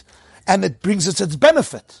light. And it brings us its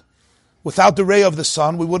benefit. Without the ray of the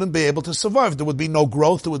sun, we wouldn't be able to survive. There would be no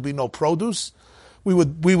growth, there would be no produce. We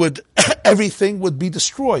would everything would be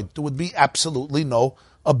destroyed. There would be absolutely no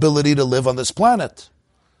ability to live on this planet.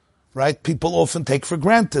 Right? People often take for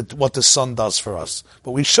granted what the sun does for us,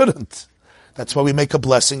 but we shouldn't. That's why we make a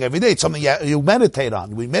blessing every day. It's something you meditate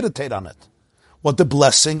on. We meditate on it. What the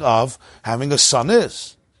blessing of having a son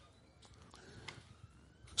is.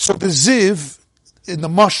 So the ziv in the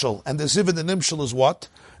mashal and the ziv in the nimshal is what?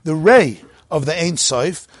 The ray of the Ein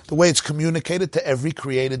Sof, the way it's communicated to every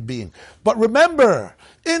created being. But remember,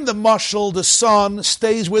 in the mashal, the sun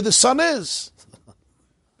stays where the sun is.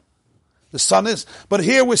 The sun is. But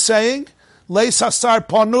here we're saying, Leis hasar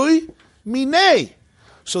panui minei.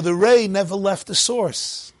 So the ray never left the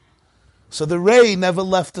source.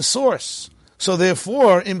 So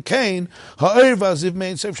therefore, imkain ha'er v'aziv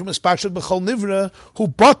mein seif shemispashet b'chol nivra hu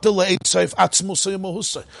batel le'ein seif atzmus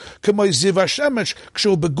ha'yimohusay k'may ziv ha'shemesh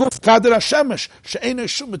k'shu beguf kader ha'shemesh she'eino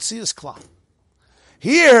shum metzias klal.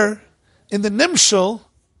 Here, in the nimshal,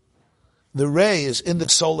 the ray is in the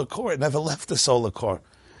solar core. It never left the solar core.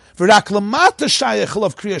 Only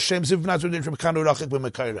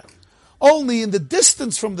in the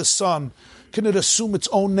distance from the sun can it assume its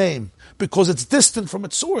own name, because it's distant from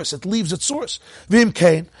its source. It leaves its source. Wherever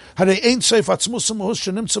the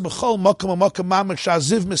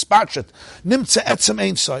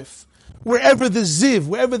ziv,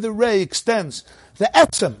 wherever the ray extends, the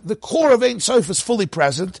etzem, the core of Ein Sof is fully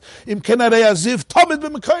present. So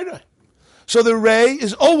the ray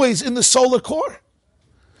is always in the solar core.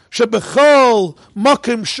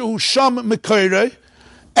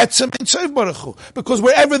 Because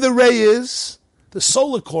wherever the ray is, the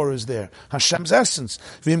solar core is there. Hashem's essence.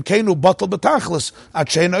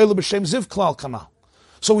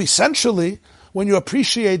 So essentially, when you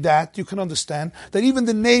appreciate that, you can understand that even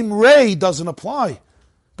the name ray doesn't apply,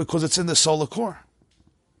 because it's in the solar core.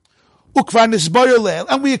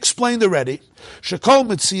 And we explained already.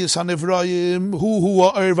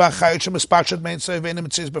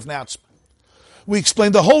 We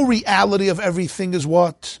explained the whole reality of everything is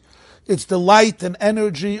what? It's the light and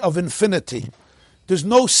energy of infinity. There's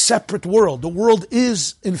no separate world. The world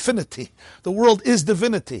is infinity. The world is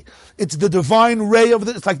divinity. It's the divine ray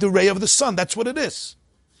it's like the ray of the sun. That's what it is.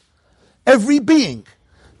 Every being,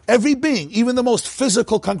 even the most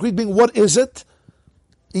physical, concrete being, what is it?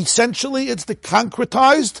 Essentially, it's the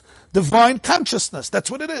concretized divine consciousness. That's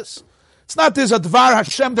what it is. It's not there's a Dvar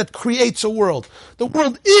Hashem that creates a world. The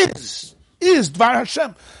world is Dvar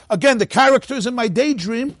Hashem. Again, the characters in my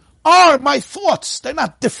daydream are my thoughts. They're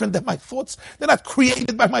not different than my thoughts. They're not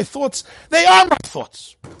created by my thoughts. They are my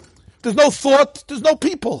thoughts. There's no thought, there's no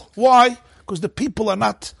people. Why? Because the people are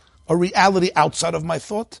not a reality outside of my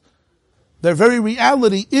thought. Their very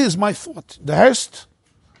reality is my thought. The rest.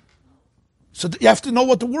 So you have to know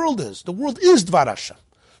what the world is. The world is Dvar Hashem.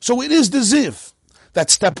 So it is the Ziv.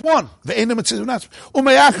 That's step one. And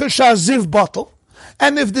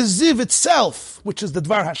if the Ziv itself, which is the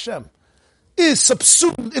Dvar Hashem, is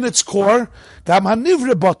subsumed in its core, the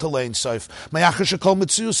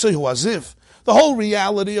whole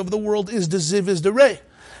reality of the world is the Ziv, is the ray.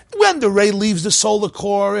 When the ray leaves the solar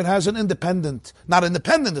core, it has an not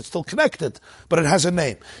independent, it's still connected, but it has a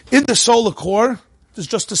name. In the solar core, there's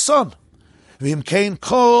just the sun. So every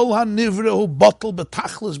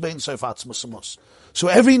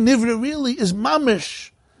nivra really is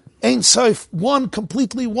mamish, Ein Sof, one,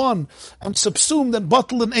 completely one, and subsumed and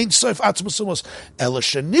bottled in Ein Sof atzmus umos. Ela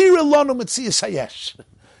shenira lanu metzias hayesh.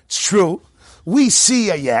 It's true, we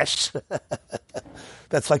see a yesh.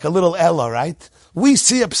 That's like a little Ella, right? We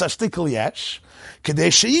see a psashtikal yesh.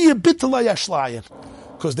 Kedei she'iyeh bittul hayesh layin.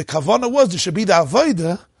 Because the kavanah was there should be the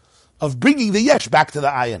avodah of bringing the yesh back to the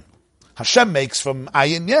ayin. Hashem makes from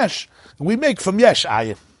ayin yesh, and we make from yesh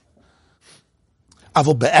ayin.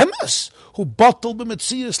 Aval be'emes, hu bottle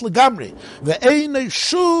b'metzias legamri. Ve'einei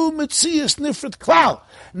shu metzias nifrit klal.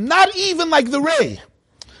 Not even like the ray.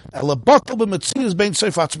 Ela bottle b'metzias bein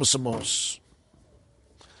seif atzmos amos.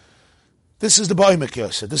 This is the Ba'omek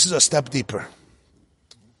Yosef. This is a step deeper.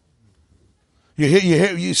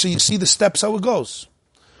 You see the steps how it goes.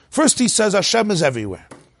 First he says Hashem is everywhere.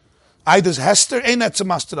 There's Hester, ein etzem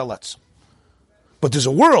master aletz. But there's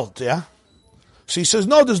a world, yeah? So he says,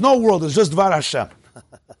 no, there's no world, there's just Dvar Hashem.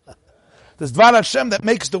 There's Dvar Hashem that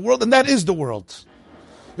makes the world, and that is the world.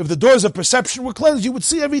 If the doors of perception were cleansed, you would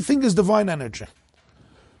see everything is divine energy.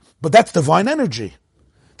 But that's divine energy.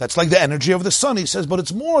 That's like the energy of the sun. He says, but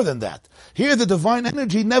it's more than that. Here the divine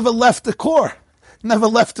energy never left the core, never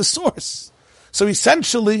left the source. So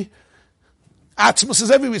essentially, Atzmos is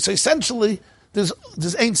everywhere. So essentially, there's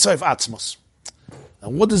Ein Sof Atzmos.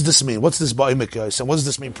 And what does this mean? What's this Ba'omek Yosef? And what does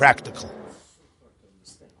this mean practical?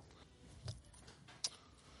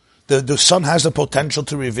 The sun has the potential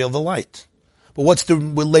to reveal the light. But what's the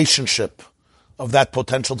relationship of that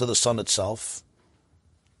potential to the sun itself?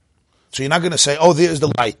 So you're not going to say, oh, there's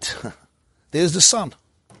the light. There's the sun.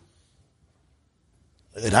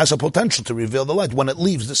 It has a potential to reveal the light. When it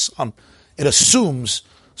leaves the sun, it assumes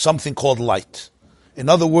something called light. In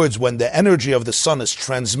other words, when the energy of the sun is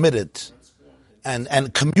transmitted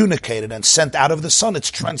and communicated and sent out of the sun,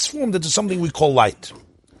 it's transformed into something we call light.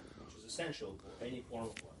 Which is essential for any form of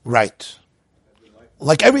life. Right.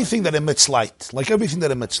 Like everything that emits light. Like everything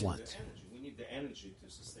that emits light. We need the energy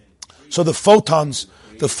to sustain it. So the photons,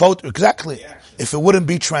 exactly. If it wouldn't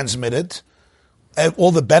be transmitted,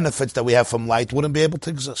 all the benefits that we have from light wouldn't be able to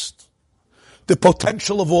exist. The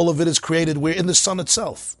potential of all of it is created in the sun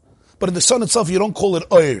itself. But in the sun itself, you don't call it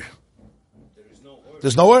oir. There is no oir.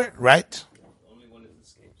 There's no oir, right? Only when it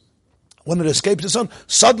escapes. When it escapes the sun,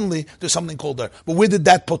 suddenly there's something called oir. But where did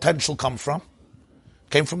that potential come from?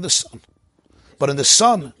 It came from the sun. But in the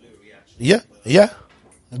sun, yeah,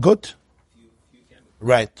 good.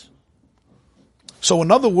 Right. So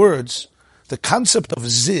in other words, the concept of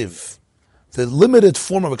ziv, the limited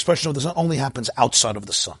form of expression of the sun, only happens outside of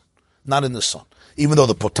the sun, not in the sun. Even though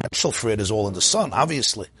the potential for it is all in the sun,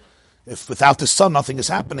 obviously. If without the sun nothing is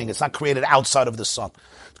happening, it's not created outside of the sun.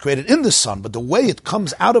 It's created in the sun, but the way it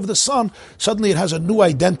comes out of the sun, suddenly it has a new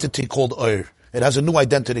identity called Oir. It has a new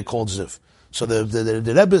identity called Ziv. So the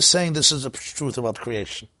Rebbe is saying this is the truth about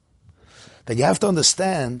creation. That you have to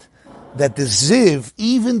understand that the Ziv,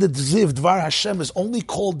 even the Ziv, Dvar Hashem, is only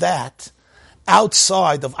called that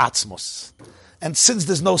outside of Atzmos. And since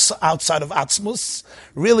there's no outside of Atzmos,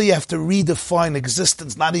 really you have to redefine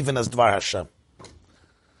existence, not even as Dvar Hashem.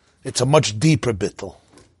 It's a much deeper bittul.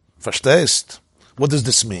 Verstehst? What does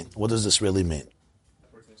this mean? What does this really mean?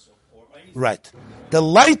 Right. The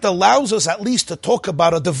light allows us at least to talk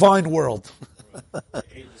about a divine world. The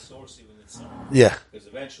source even itself. Yeah. Because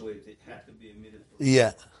eventually it had to be emitted.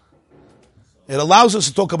 Yeah. It allows us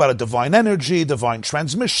to talk about a divine energy, divine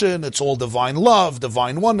transmission. It's all divine love,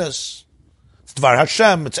 divine oneness. It's Dvar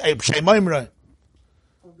Hashem. It's Eib Shem Oimrei.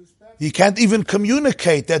 You can't even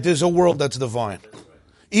communicate that there's a world that's divine.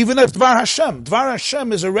 Even as Dvar Hashem. Dvar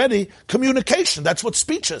Hashem is already communication. That's what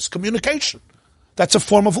speech is, communication. That's a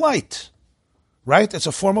form of light. Right? It's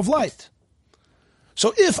a form of light.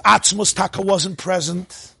 So if Atzmos Taka wasn't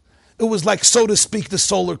present, it was like, so to speak, the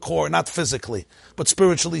solar core, not physically, but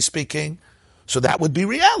spiritually speaking, so that would be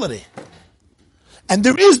reality. And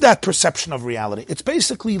there is that perception of reality. It's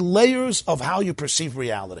basically layers of how you perceive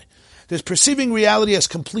reality. There's perceiving reality as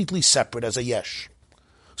completely separate, as a yesh.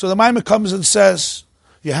 So the Maimon comes and says,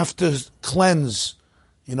 you have to cleanse,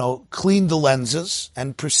 clean the lenses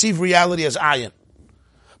and perceive reality as ayin.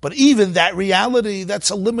 But even that reality,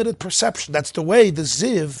 that's a limited perception. That's the way the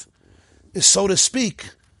ziv is, so to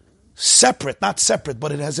speak, separate, not separate,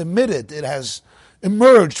 but it has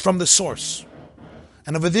emerged from the source.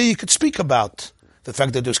 And over there you could speak about the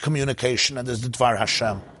fact that there's communication and there's the Dvar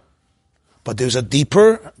Hashem. But there's a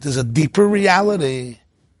deeper reality.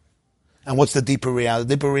 And what's the deeper reality?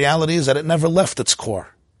 The deeper reality is that it never left its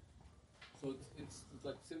core. So it's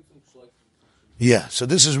like Tzimtzum Shalakim. Yeah, so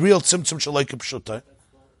this is real Tzimtzum Shalakim Pshutai.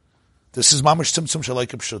 This is Mamash Tzimtzum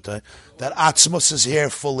Shalakim Pshutai. That Atzmos is here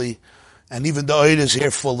fully, and even the Oid is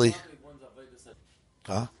here fully.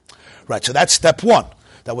 Right, so that's step one.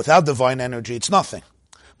 That without divine energy, it's nothing.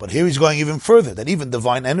 But here he's going even further, that even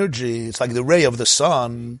divine energy, it's like the ray of the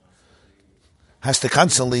sun, has to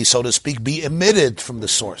constantly, so to speak, be emitted from the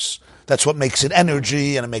source. That's what makes it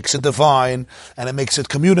energy, and it makes it divine, and it makes it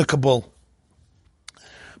communicable.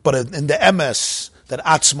 But in the emes, that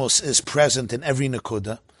Atzmos is present in every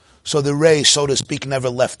nekuda, so the ray, so to speak, never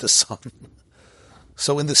left the sun.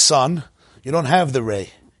 So in the sun, You don't have the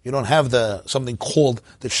ray. You don't have something called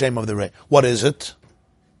the shame of the ray. What is it?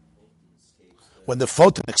 When the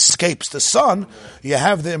photon escapes the sun, you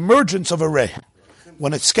have the emergence of a ray.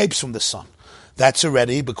 When it escapes from the sun. That's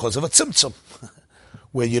already because of a tzimtzum.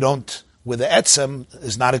 Where the etzem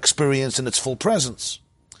is not experienced in its full presence.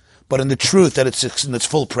 But in the truth that it's in its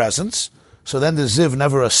full presence, so then the ziv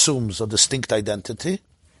never assumes a distinct identity,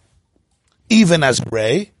 even as a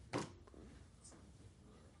ray.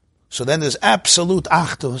 So then there's absolute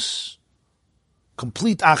achdus,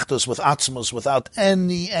 complete achdus with atzmos, without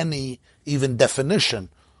any even definition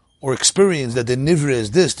or experience that the nivra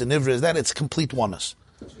is this, the nivra is that. It's complete oneness.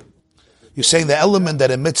 You're saying the element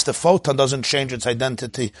that emits the photon doesn't change its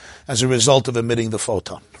identity as a result of emitting the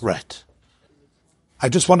photon. Right. I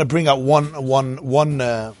just want to bring out one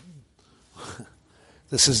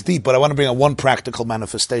this is deep, but I want to bring out one practical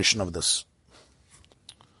manifestation of this.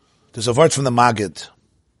 There's a word from the Maggid,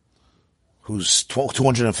 whose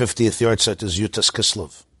 250th yahrzeit is Yutas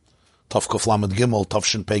Kislev, Tovkuf Lamed Gimel,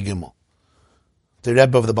 Tovshin Pei Gimel. The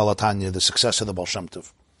Rebbe of the Balatanya, the successor of the Baal Shem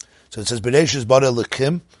Tov. So it says, Bereshis bara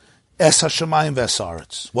Elokim, Es HaShamayim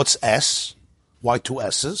V'Esaretz. What's S? Why two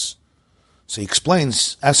S's? So he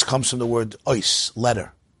explains, S comes from the word ois,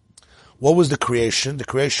 letter. What was the creation? The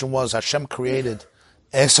creation was Hashem created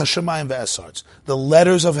Es HaShamayim V'Esaretz, the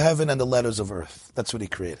letters of heaven and the letters of earth. That's what he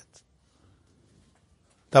created.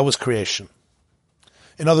 That was creation.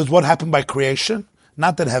 In other words, what happened by creation?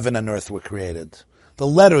 Not that heaven and earth were created. The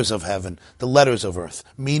letters of heaven, the letters of earth.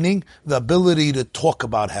 Meaning, the ability to talk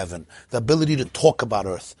about heaven, the ability to talk about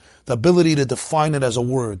earth, the ability to define it as a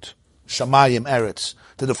word, Shamayim, Eretz,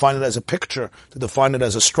 to define it as a picture, to define it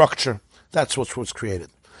as a structure. That's what was created.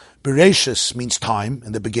 Bereshis means time,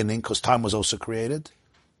 in the beginning, because time was also created.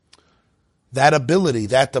 That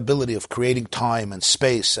ability of creating time and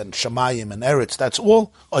space and Shamayim and Eretz, that's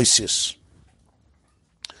all Oisius.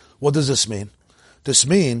 What does this mean? This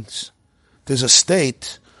means there's a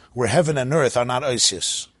state where heaven and earth are not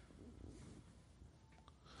Oisius.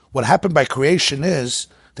 What happened by creation is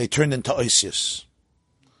they turned into Oisius.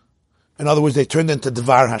 In other words, they turned into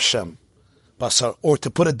Dvar Hashem. Basar. Or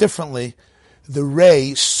to put it differently, the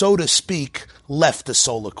ray, so to speak, left the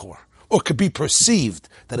solar core. Or could be perceived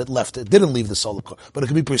that it left. It didn't leave the solar core, but it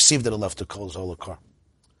could be perceived that it left the solar core.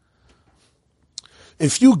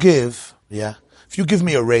 If you give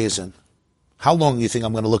me a raisin, how long do you think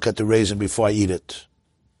I'm going to look at the raisin before I eat it?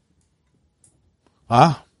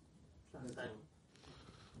 A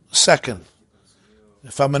second.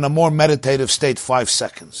 If I'm in a more meditative state, 5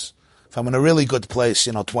 seconds. If I'm in a really good place,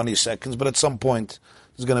 20 seconds. But at some point,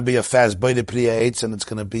 there's going to be a fast bite priya eitz, and it's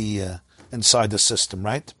going to be inside the system,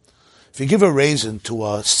 right? If you give a raisin to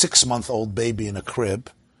a 6-month-old baby in a crib,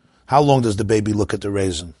 how long does the baby look at the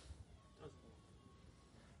raisin?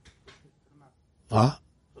 Huh?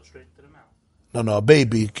 No, a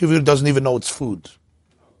baby doesn't even know it's food.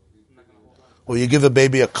 Or you give a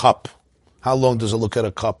baby a cup. How long does it look at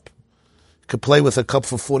a cup? You could play with a cup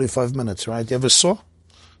for 45 minutes, right? You ever saw?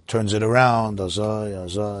 Turns it around, especially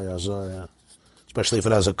if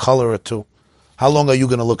it has a color or two. How long are you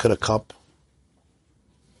going to look at a cup?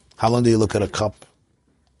 How long do you look at a cup?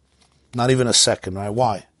 Not even a second, right?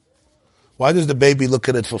 Why? Why does the baby look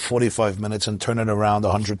at it for 45 minutes and turn it around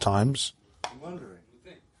 100 times? I'm wondering.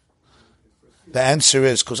 The answer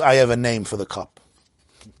is because I have a name for the cup.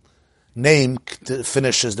 Name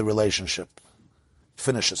finishes the relationship.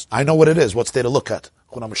 Finishes. I know what it is. What's there to look at?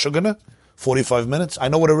 When I'm a shugana, 45 minutes, I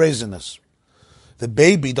know what a raisin is. The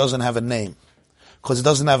baby doesn't have a name. Because it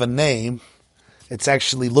doesn't have a name, it's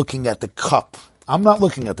actually looking at the cup. I'm not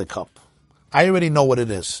looking at the cup. I already know what it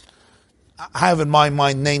is. I have in my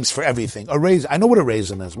mind names for everything. A raisin, I know what a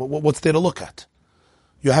raisin is. What's there to look at?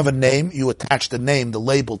 You have a name, you attach the name, the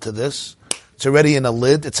label to this. It's already in a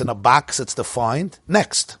lid, it's in a box, it's defined.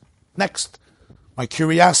 Next. My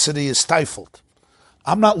curiosity is stifled.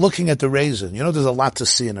 I'm not looking at the raisin. There's a lot to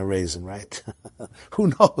see in a raisin, right?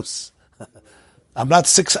 Who knows? I'm not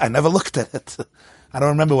 6, I never looked at it. I don't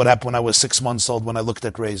remember what happened when I was 6 months old when I looked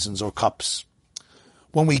at raisins or cups.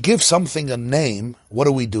 When we give something a name, what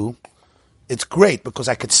do? It's great because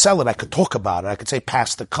I could sell it, I could talk about it, I could say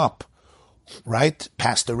pass the cup, right?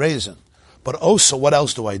 Pass the raisin. But also, what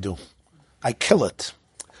else do? I kill it.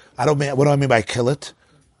 What do I mean by kill it?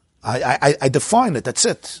 I define it, that's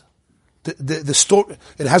it. The story,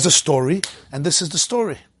 it has a story, and this is the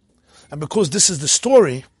story. And because this is the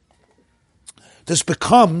story, this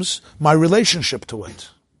becomes my relationship to it.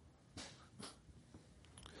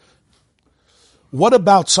 What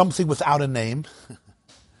about something without a name?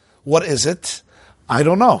 What is it? I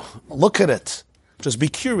don't know. Look at it. Just be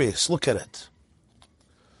curious. Look at it.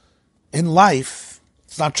 In life,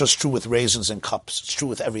 it's not just true with raisins and cups, it's true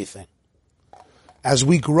with everything. As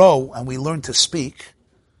we grow and we learn to speak,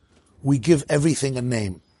 we give everything a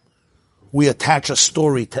name. We attach a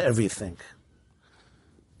story to everything.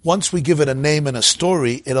 Once we give it a name and a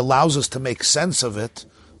story, it allows us to make sense of it,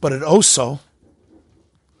 but it also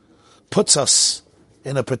puts us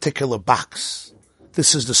in a particular box.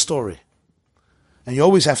 This is the story. And you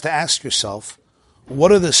always have to ask yourself,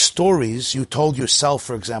 what are the stories you told yourself,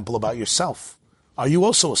 for example, about yourself? Are you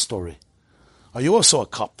also a story? Are you also a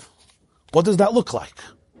cup? What does that look like?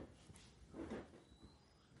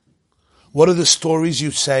 What are the stories you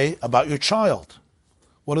say about your child?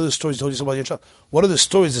 What are the stories you told yourself about your child? What are the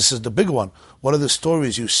stories, this is the big one, what are the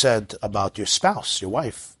stories you said about your spouse, your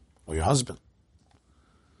wife, or your husband?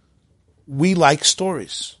 We like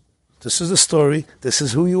stories. This is the story, this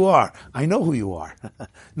is who you are. I know who you are.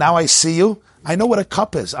 Now I see you, I know what a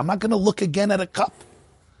cup is. I'm not going to look again at a cup.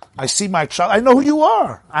 I see my child, I know who you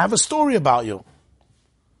are. I have a story about you.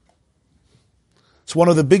 It's one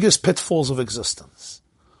of the biggest pitfalls of existence.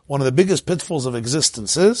 One of the biggest pitfalls of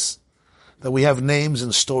existence is that we have names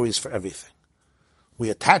and stories for everything. We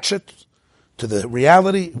attach it to the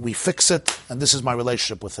reality, we fix it, and this is my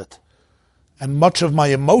relationship with it. And much of my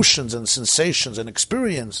emotions and sensations and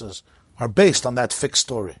experiences are based on that fixed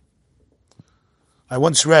story. I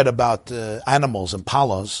once read about animals,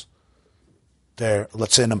 impalas.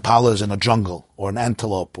 Let's say an impala is in a jungle, or an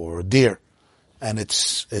antelope, or a deer, and a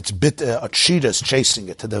cheetah is chasing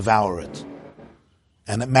it to devour it.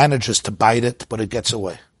 And it manages to bite it, but it gets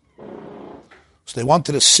away. So they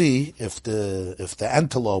wanted to see if the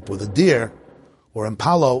antelope or the deer or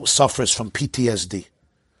impala suffers from PTSD,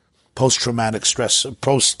 post-traumatic stress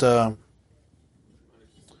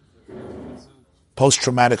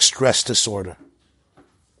disorder.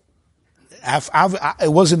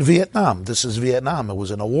 It was in Vietnam. This is Vietnam. It was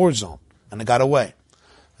in a war zone, and it got away.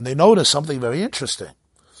 And they noticed something very interesting,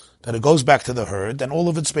 that it goes back to the herd, and all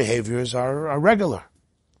of its behaviors are regular.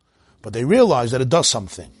 But they realized that it does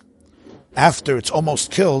something. After it's almost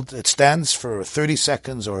killed, it stands for 30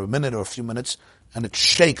 seconds or a minute or a few minutes, and it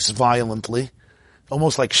shakes violently,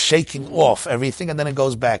 almost like shaking off everything, and then it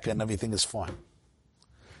goes back and everything is fine.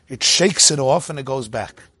 It shakes it off and it goes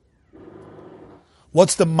back.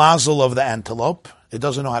 What's the mazel of the antelope? It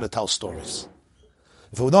doesn't know how to tell stories.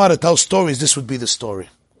 If it would know how to tell stories, this would be the story.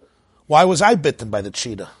 Why was I bitten by the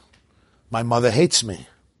cheetah? My mother hates me.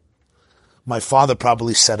 My father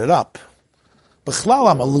probably set it up. B'chlal,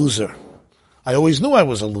 I'm a loser. I always knew I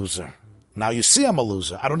was a loser. Now you see I'm a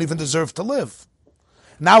loser. I don't even deserve to live.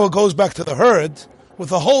 Now it goes back to the herd with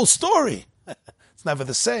the whole story. It's never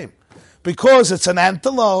the same. Because it's an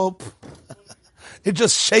antelope. It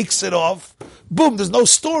just shakes it off. Boom, there's no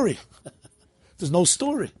story. There's no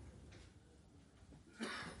story.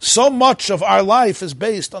 So much of our life is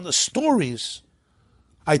based on the stories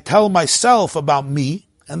I tell myself about me,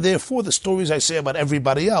 and therefore the stories I say about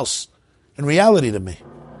everybody else in reality to me.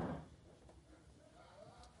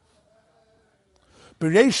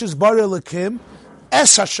 Bereshis bara Elokim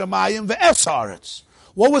es hashamayim ve'es haaretz.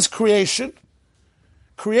 What was creation?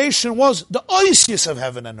 Creation was the oisius of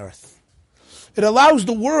heaven and earth. It allows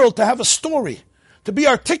the world to have a story, to be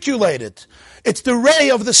articulated. It's the ray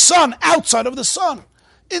of the sun outside of the sun.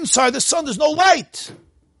 Inside the sun, there's no light.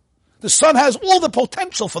 The sun has all the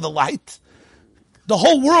potential for the light. The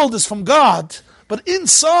whole world is from God. But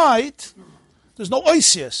inside, there's no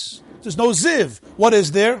oisius. There's no ziv. What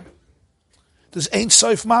is there? There's Ein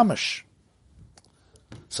Sof Mamash.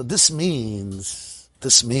 So this means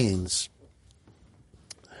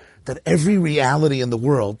that every reality in the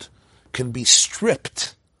world can be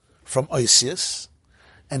stripped from oisius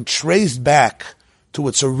and traced back to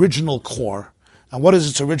its original core. And what is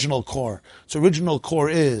its original core? Its original core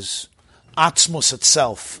is Atzmos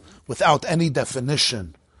itself, without any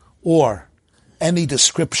definition or any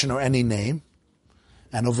description or any name.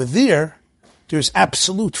 And over there's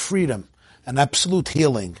absolute freedom and absolute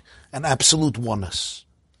healing and absolute oneness.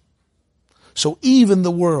 So even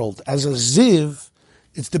the world, as a ziv,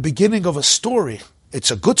 it's the beginning of a story.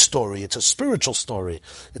 It's a good story. It's a spiritual story.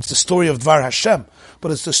 It's the story of Dvar Hashem.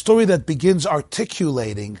 But it's the story that begins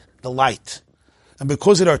articulating the light. And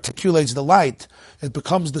because it articulates the light, it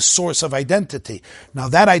becomes the source of identity. Now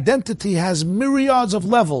that identity has myriads of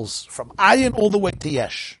levels, from ayin all the way to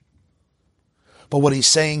yesh. But what he's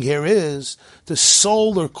saying here is, the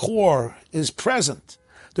solar core is present.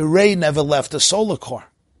 The ray never left the solar core.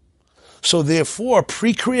 So therefore,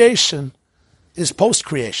 pre-creation is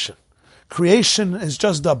post-creation. Creation is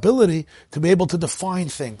just the ability to be able to define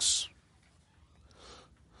things.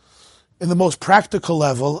 in the most practical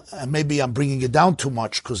level, and maybe I'm bringing it down too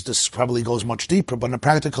much because this probably goes much deeper, but on a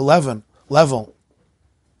practical level,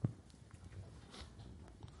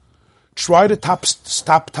 try to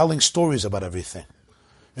stop telling stories about everything.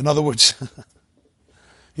 In other words,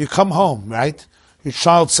 you come home, right? Your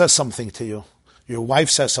child says something to you. Your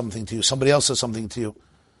wife says something to you. Somebody else says something to you.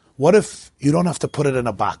 What if you don't have to put it in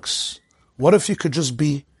a box? What if you could just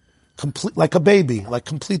be like a baby, like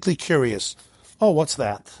completely curious? Oh, what's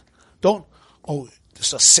that? This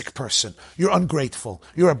is a sick person. You're ungrateful.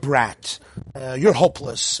 You're a brat. You're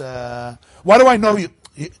hopeless. Why do I know you?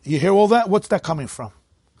 You hear all that? What's that coming from?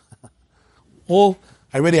 I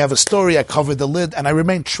already have a story. I covered the lid and I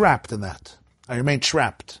remain trapped in that. I remain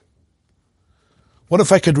trapped. What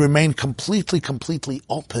if I could remain completely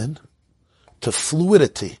open to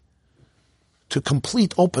fluidity, to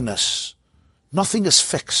complete openness? Nothing is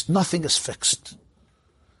fixed. Nothing is fixed.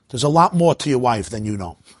 There's a lot more to your wife than you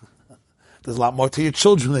know. There's a lot more to your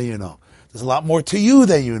children than you know. There's a lot more to you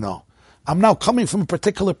than you know. I'm now coming from a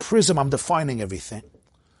particular prism. I'm defining everything.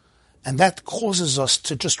 And that causes us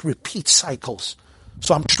to just repeat cycles.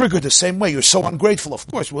 So I'm triggered the same way. You're so ungrateful, of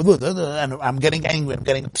course. And I'm getting angry. I'm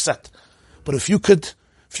getting upset. But if you could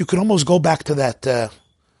almost go back to that,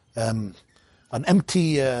 an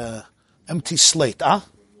empty slate,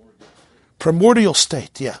 primordial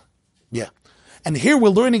state, yeah. And here we're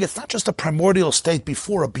learning it's not just a primordial state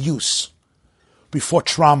before abuse, before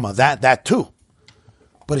trauma, that too.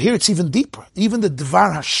 But here it's even deeper. Even the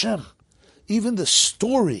Dvar Hashem, even the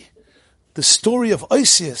story of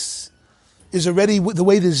Isis is already the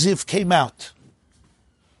way the Ziv came out.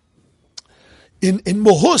 In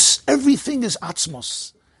Mohus, everything is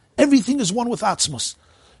Atzmos. Everything is one with Atzmos.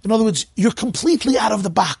 In other words, you're completely out of the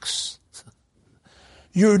box.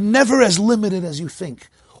 You're never as limited as you think.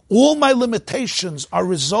 All my limitations are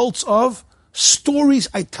results of stories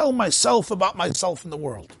I tell myself about myself in the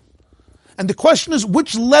world. And the question is,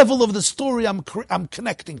 which level of the story I'm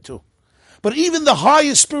connecting to? But even the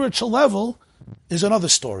highest spiritual level is another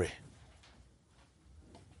story.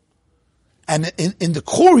 And in the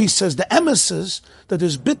core, he says, the emes is that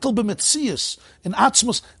there's bittul b'metzius in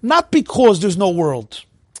Atzmos, not because there's no world.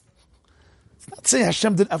 It's not saying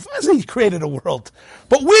Hashem did, he created a world.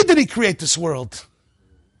 But where did he create this world?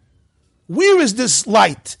 Where is this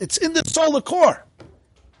light? It's in the solar core.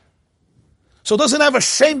 So it doesn't have a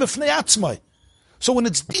shame b'fnei atzmai. So when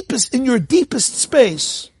it's deepest, in your deepest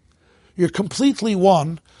space, you're completely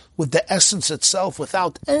one with the essence itself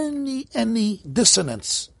without any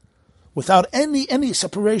dissonance, without any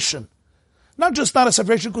separation. Not just not a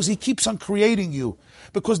separation because he keeps on creating you,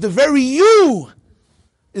 because the very you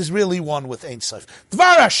is really one with Ein Sof.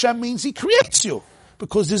 Dvar Hashem means he creates you,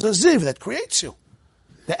 because there's a Ziv that creates you.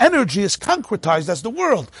 The energy is concretized as the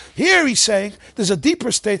world. Here he's saying there's a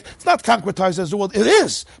deeper state. It's not concretized as the world. It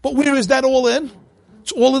is. But where is that all in?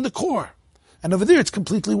 It's all in the core. And over there it's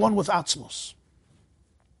completely one with Atzmos.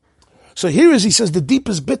 So here is, he says, the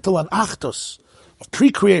deepest bittul and achtos of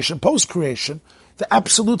pre-creation, post-creation, the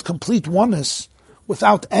absolute complete oneness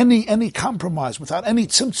without any compromise, without any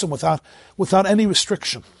tzimtzum, without any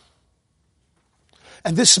restriction.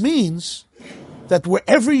 And this means that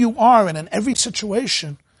wherever you are and in every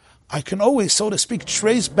situation, I can always, so to speak,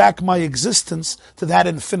 trace back my existence to that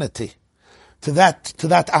infinity, to that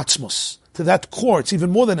atzmos, to that core. It's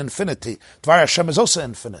even more than infinity. Dvar Hashem is also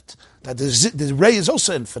infinite. That the ray is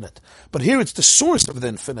also infinite. But here it's the source of the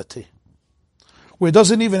infinity, where it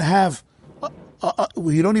doesn't even have,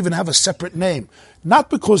 you don't even have a separate name. Not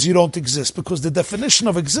because you don't exist, because the definition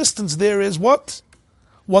of existence there is what?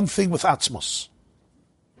 One thing with atzmos.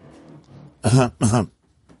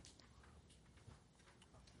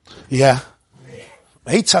 Yeah.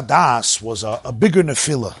 Eitz Hadas was a bigger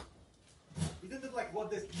nefila. Isn't it like what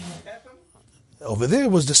this happened? Over there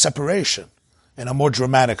was the separation in a more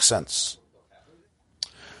dramatic sense.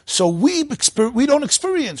 So we don't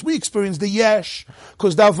experience. We experience the yesh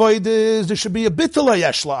because the avoid is there should be a bittul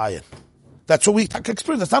yesh la'ayin. That's what we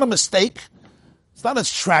experience. It's not a mistake. It's not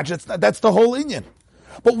as tragic. That's the whole inyan.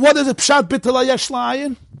 But what is a pshat bittul yesh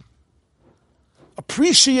la'ayin?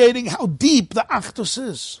 Appreciating how deep the Achdus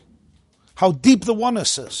is, how deep the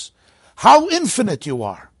oneness is, how infinite you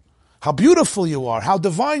are, how beautiful you are, how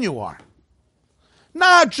divine you are.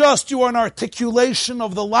 Not just you are an articulation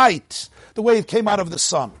of the light, the way it came out of the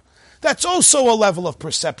sun. That's also a level of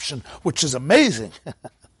perception, which is amazing.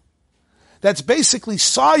 That's basically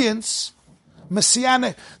science,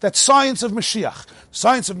 messianic, that's science of Mashiach.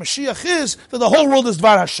 Science of Mashiach is that the whole world is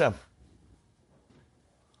Dvar Hashem.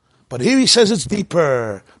 But here he says it's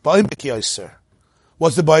deeper. Ba'omek yoser.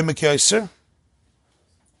 What's the ba'omek yoser?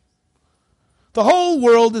 The whole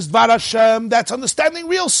world is Dvar Hashem. That's understanding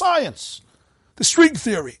real science. The string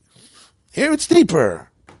theory. Here it's deeper.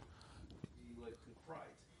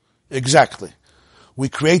 Exactly. We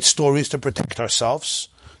create stories to protect ourselves,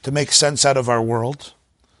 to make sense out of our world,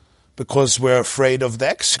 because we're afraid of the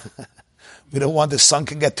X. We don't want the sun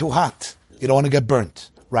can get too hot. You don't want to get burnt.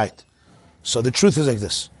 Right. So the truth is like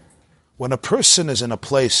this. When a person is in a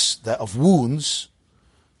place of wounds,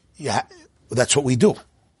 that's what we do.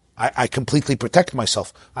 I completely protect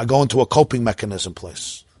myself. I go into a coping mechanism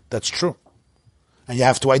place. That's true. And I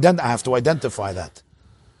have to identify that.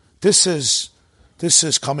 This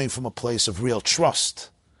is coming from a place of real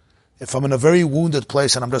trust. If I'm in a very wounded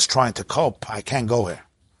place and I'm just trying to cope, I can't go here.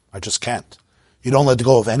 I just can't. You don't let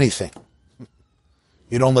go of anything.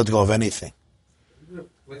 You don't let go of anything.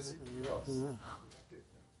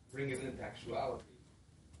 Bring it into actuality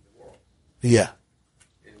in the world. Yeah.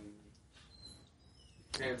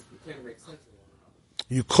 And you can't make sense of one another.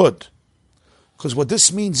 You could. Because what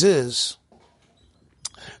this means is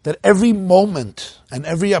that every moment and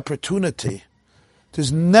every opportunity,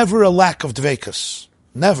 there's never a lack of dvekas.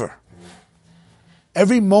 Never.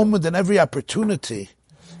 Every moment and every opportunity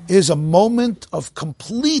is a moment of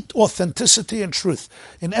complete authenticity and truth.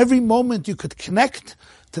 In every moment you could connect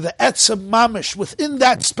to the etzem mamish within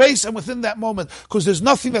that space and within that moment, because there's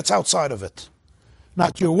nothing that's outside of it.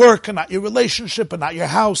 Not your work, and not your relationship, and not your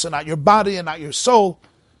house, and not your body, and not your soul.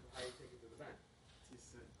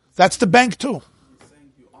 That's the bank too.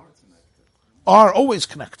 Are always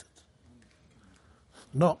connected.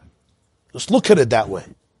 No. Just look at it that way.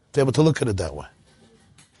 Be able to look at it that way.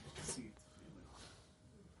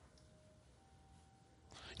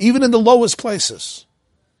 Even in the lowest places.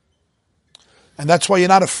 And that's why you're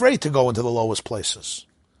not afraid to go into the lowest places.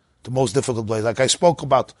 The most difficult place. Like I spoke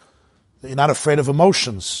about, you're not afraid of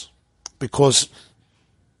emotions because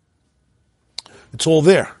it's all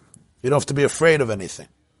there. You don't have to be afraid of anything.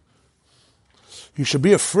 You should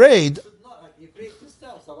be afraid. You create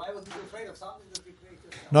yourself, so why would you be afraid of something that you create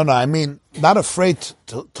yourself? No, I mean, not afraid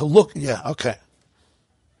to look. Yeah, okay.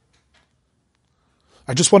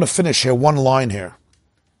 I just want to finish here, one line here.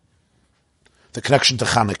 The connection to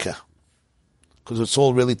Chanukah. Because it's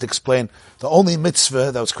all really to explain the only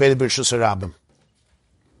mitzvah that was created by Rishus HaRabim.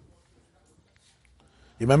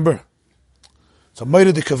 You remember? It's a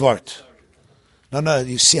Moira de Kavart. No,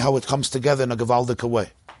 you see how it comes together in a Gavaldik way.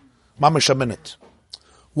 Mamash a minute.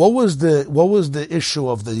 What was the issue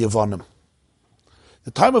of the Yevonim?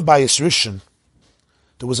 The time of Bayis Rishon,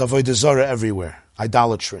 there was Avodah Zarah everywhere,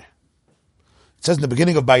 idolatry. It says in the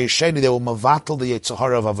beginning of Bayis Sheni, they will mavatal the Yetzer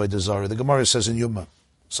Hara of Avodah Zarah. The Gemara says in Yuma,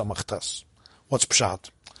 Samachtas. What's Pshat?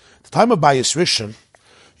 The time of Bayis Rishon,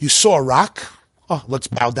 you saw a rock. Oh, let's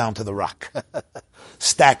bow down to the rock.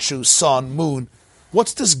 Statue, sun, moon.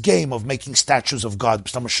 What's this game of making statues of God?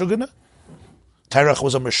 Terach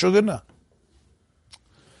was a Meshugana.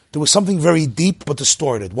 There was something very deep but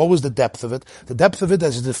distorted. What was the depth of it? The depth of it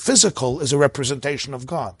is the physical is a representation of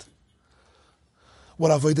God.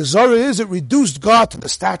 What Avodah Zarah is, it reduced God to the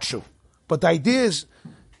statue. But the idea is,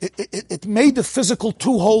 it made the physical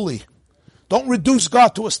too holy. Don't reduce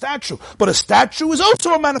God to a statue. But a statue is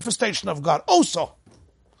also a manifestation of God. Also.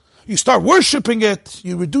 You start worshipping it,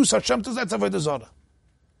 you reduce Hashem to that's Avodah Zarah.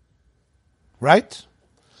 Right?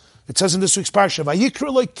 It says in this week's parsha,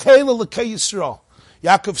 Vayikra lo Kela l'kei Yisrael.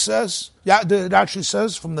 Yaakov says, it actually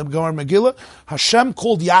says from the Gemara Megillah, Hashem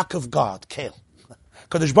called Yaakov God, Kel.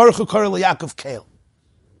 Kadosh Baruch Hu called Yaakov Kel.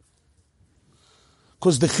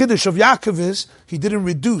 Because the chiddush of Yaakov is, he didn't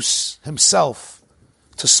reduce himself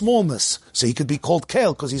to smallness, so he could be called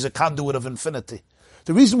Kel, because he's a conduit of infinity.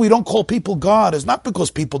 The reason we don't call people God is not because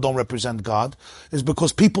people don't represent God, is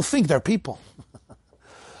because people think they're people.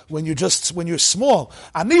 When you're small,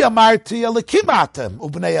 Ani amarti elikim atem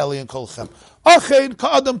ubnei Eli kolchem achein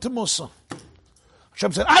ka'adam temusa.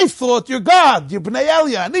 Hashem said, I thought you're God, you're bnei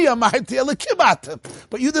Eli, Ani amarti elikim atem,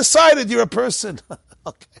 but you decided you're a person.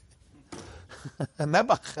 Okay.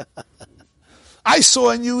 Nebuch. I saw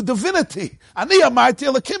in you divinity. Ani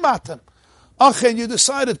amarti elikim atem. Achein, you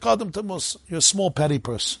decided ka'adam temusa. You're a small petty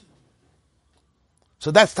person.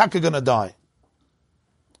 So that's Taka gonna die.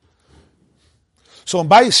 So in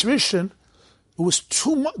Bayis Rishon, it was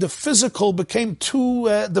too much. The physical became too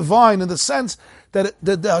divine in the sense that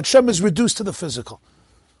the Hashem is reduced to the physical.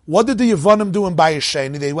 What did the Yevonim do in Bayis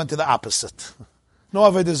Sheni? They went to the opposite. No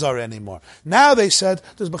Avodah Zarah anymore. Now they said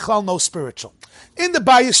there's Bechal no spiritual. In the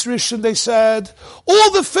Bayis Rishon, they said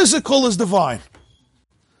all the physical is divine.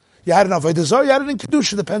 You had an Avodah Zarah, you had it in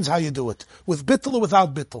Kedusha. Depends how you do it, with bittul or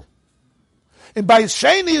without bittul. In Bayis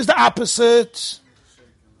Sheni is the opposite.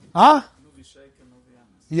 Huh?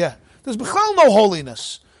 Yeah. There's b'chal no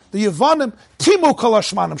holiness. The Yevanim, timu kol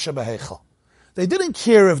hashmanim shebeheichel. They didn't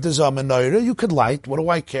care if there's a menorah. You could light. What do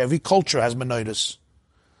I care? Every culture has menorahs.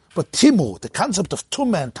 But timu, the concept of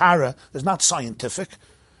tumah and tara, is not scientific.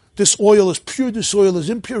 This oil is pure, this oil is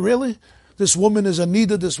impure. Really? This woman is a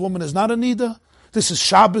nida, this woman is not a nida. This is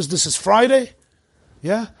Shabbos, this is Friday.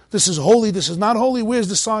 Yeah? This is holy, this is not holy. Where's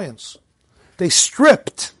the science? They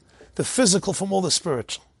stripped the physical from all the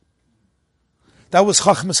spiritual. That was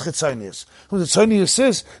Chachmas Chitzonius. When the Chitzonius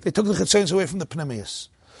says, they took the Chitzonius away from the Pneumius.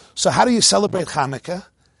 So how do you celebrate Hanukkah?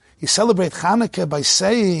 You celebrate Hanukkah by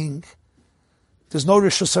saying, there's no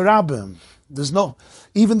Rishus Harabim. There's no,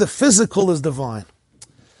 even the physical is divine.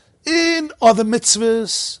 In other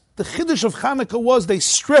mitzvahs, the Chiddush of Hanukkah was they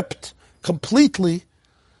stripped completely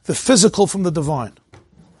the physical from the divine.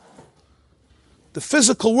 The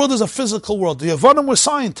physical world is a physical world. The Yevanim were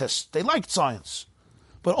scientists. They liked science.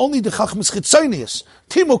 But only the Chachmas Chitzonius,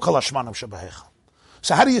 Timu kol hashmanim shebeheichel.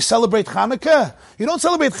 So how do you celebrate Hanukkah? You don't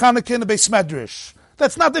celebrate Hanukkah in the Beis Medrash.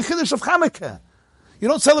 That's not the Chiddush of Hanukkah. You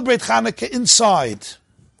don't celebrate Hanukkah inside,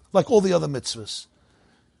 like all the other mitzvahs.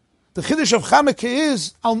 The Chiddush of Hanukkah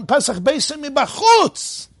is, Al Pesach Beisim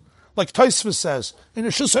Mibachutz, like Tosfos says, in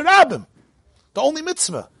Rishus Harabim, the only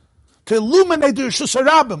mitzvah, to illuminate the Rishus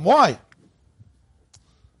Harabim. Why?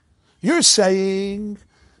 You're saying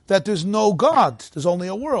that there's no God, there's only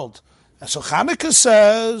a world. And so Hanukkah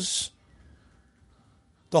says,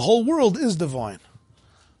 the whole world is divine.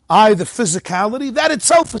 The physicality, that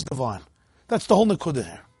itself is divine. That's the whole Nekudah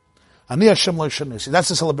here. Ani Hashem lo yishanisi. That's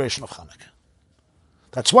the celebration of Hanukkah.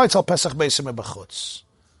 That's why it's Al Pesach Beisim Mebachutz.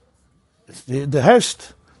 The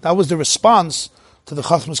Hurst, that was the response to the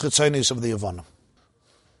Chachmas Chitzonius of the Yevanim.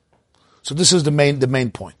 So this is the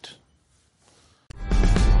main point.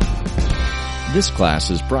 This class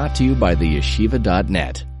is brought to you by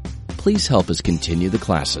theyeshiva.net. Please help us continue the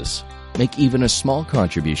classes. Make even a small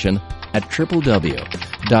contribution at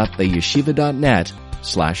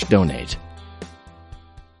www.theyeshiva.net/donate.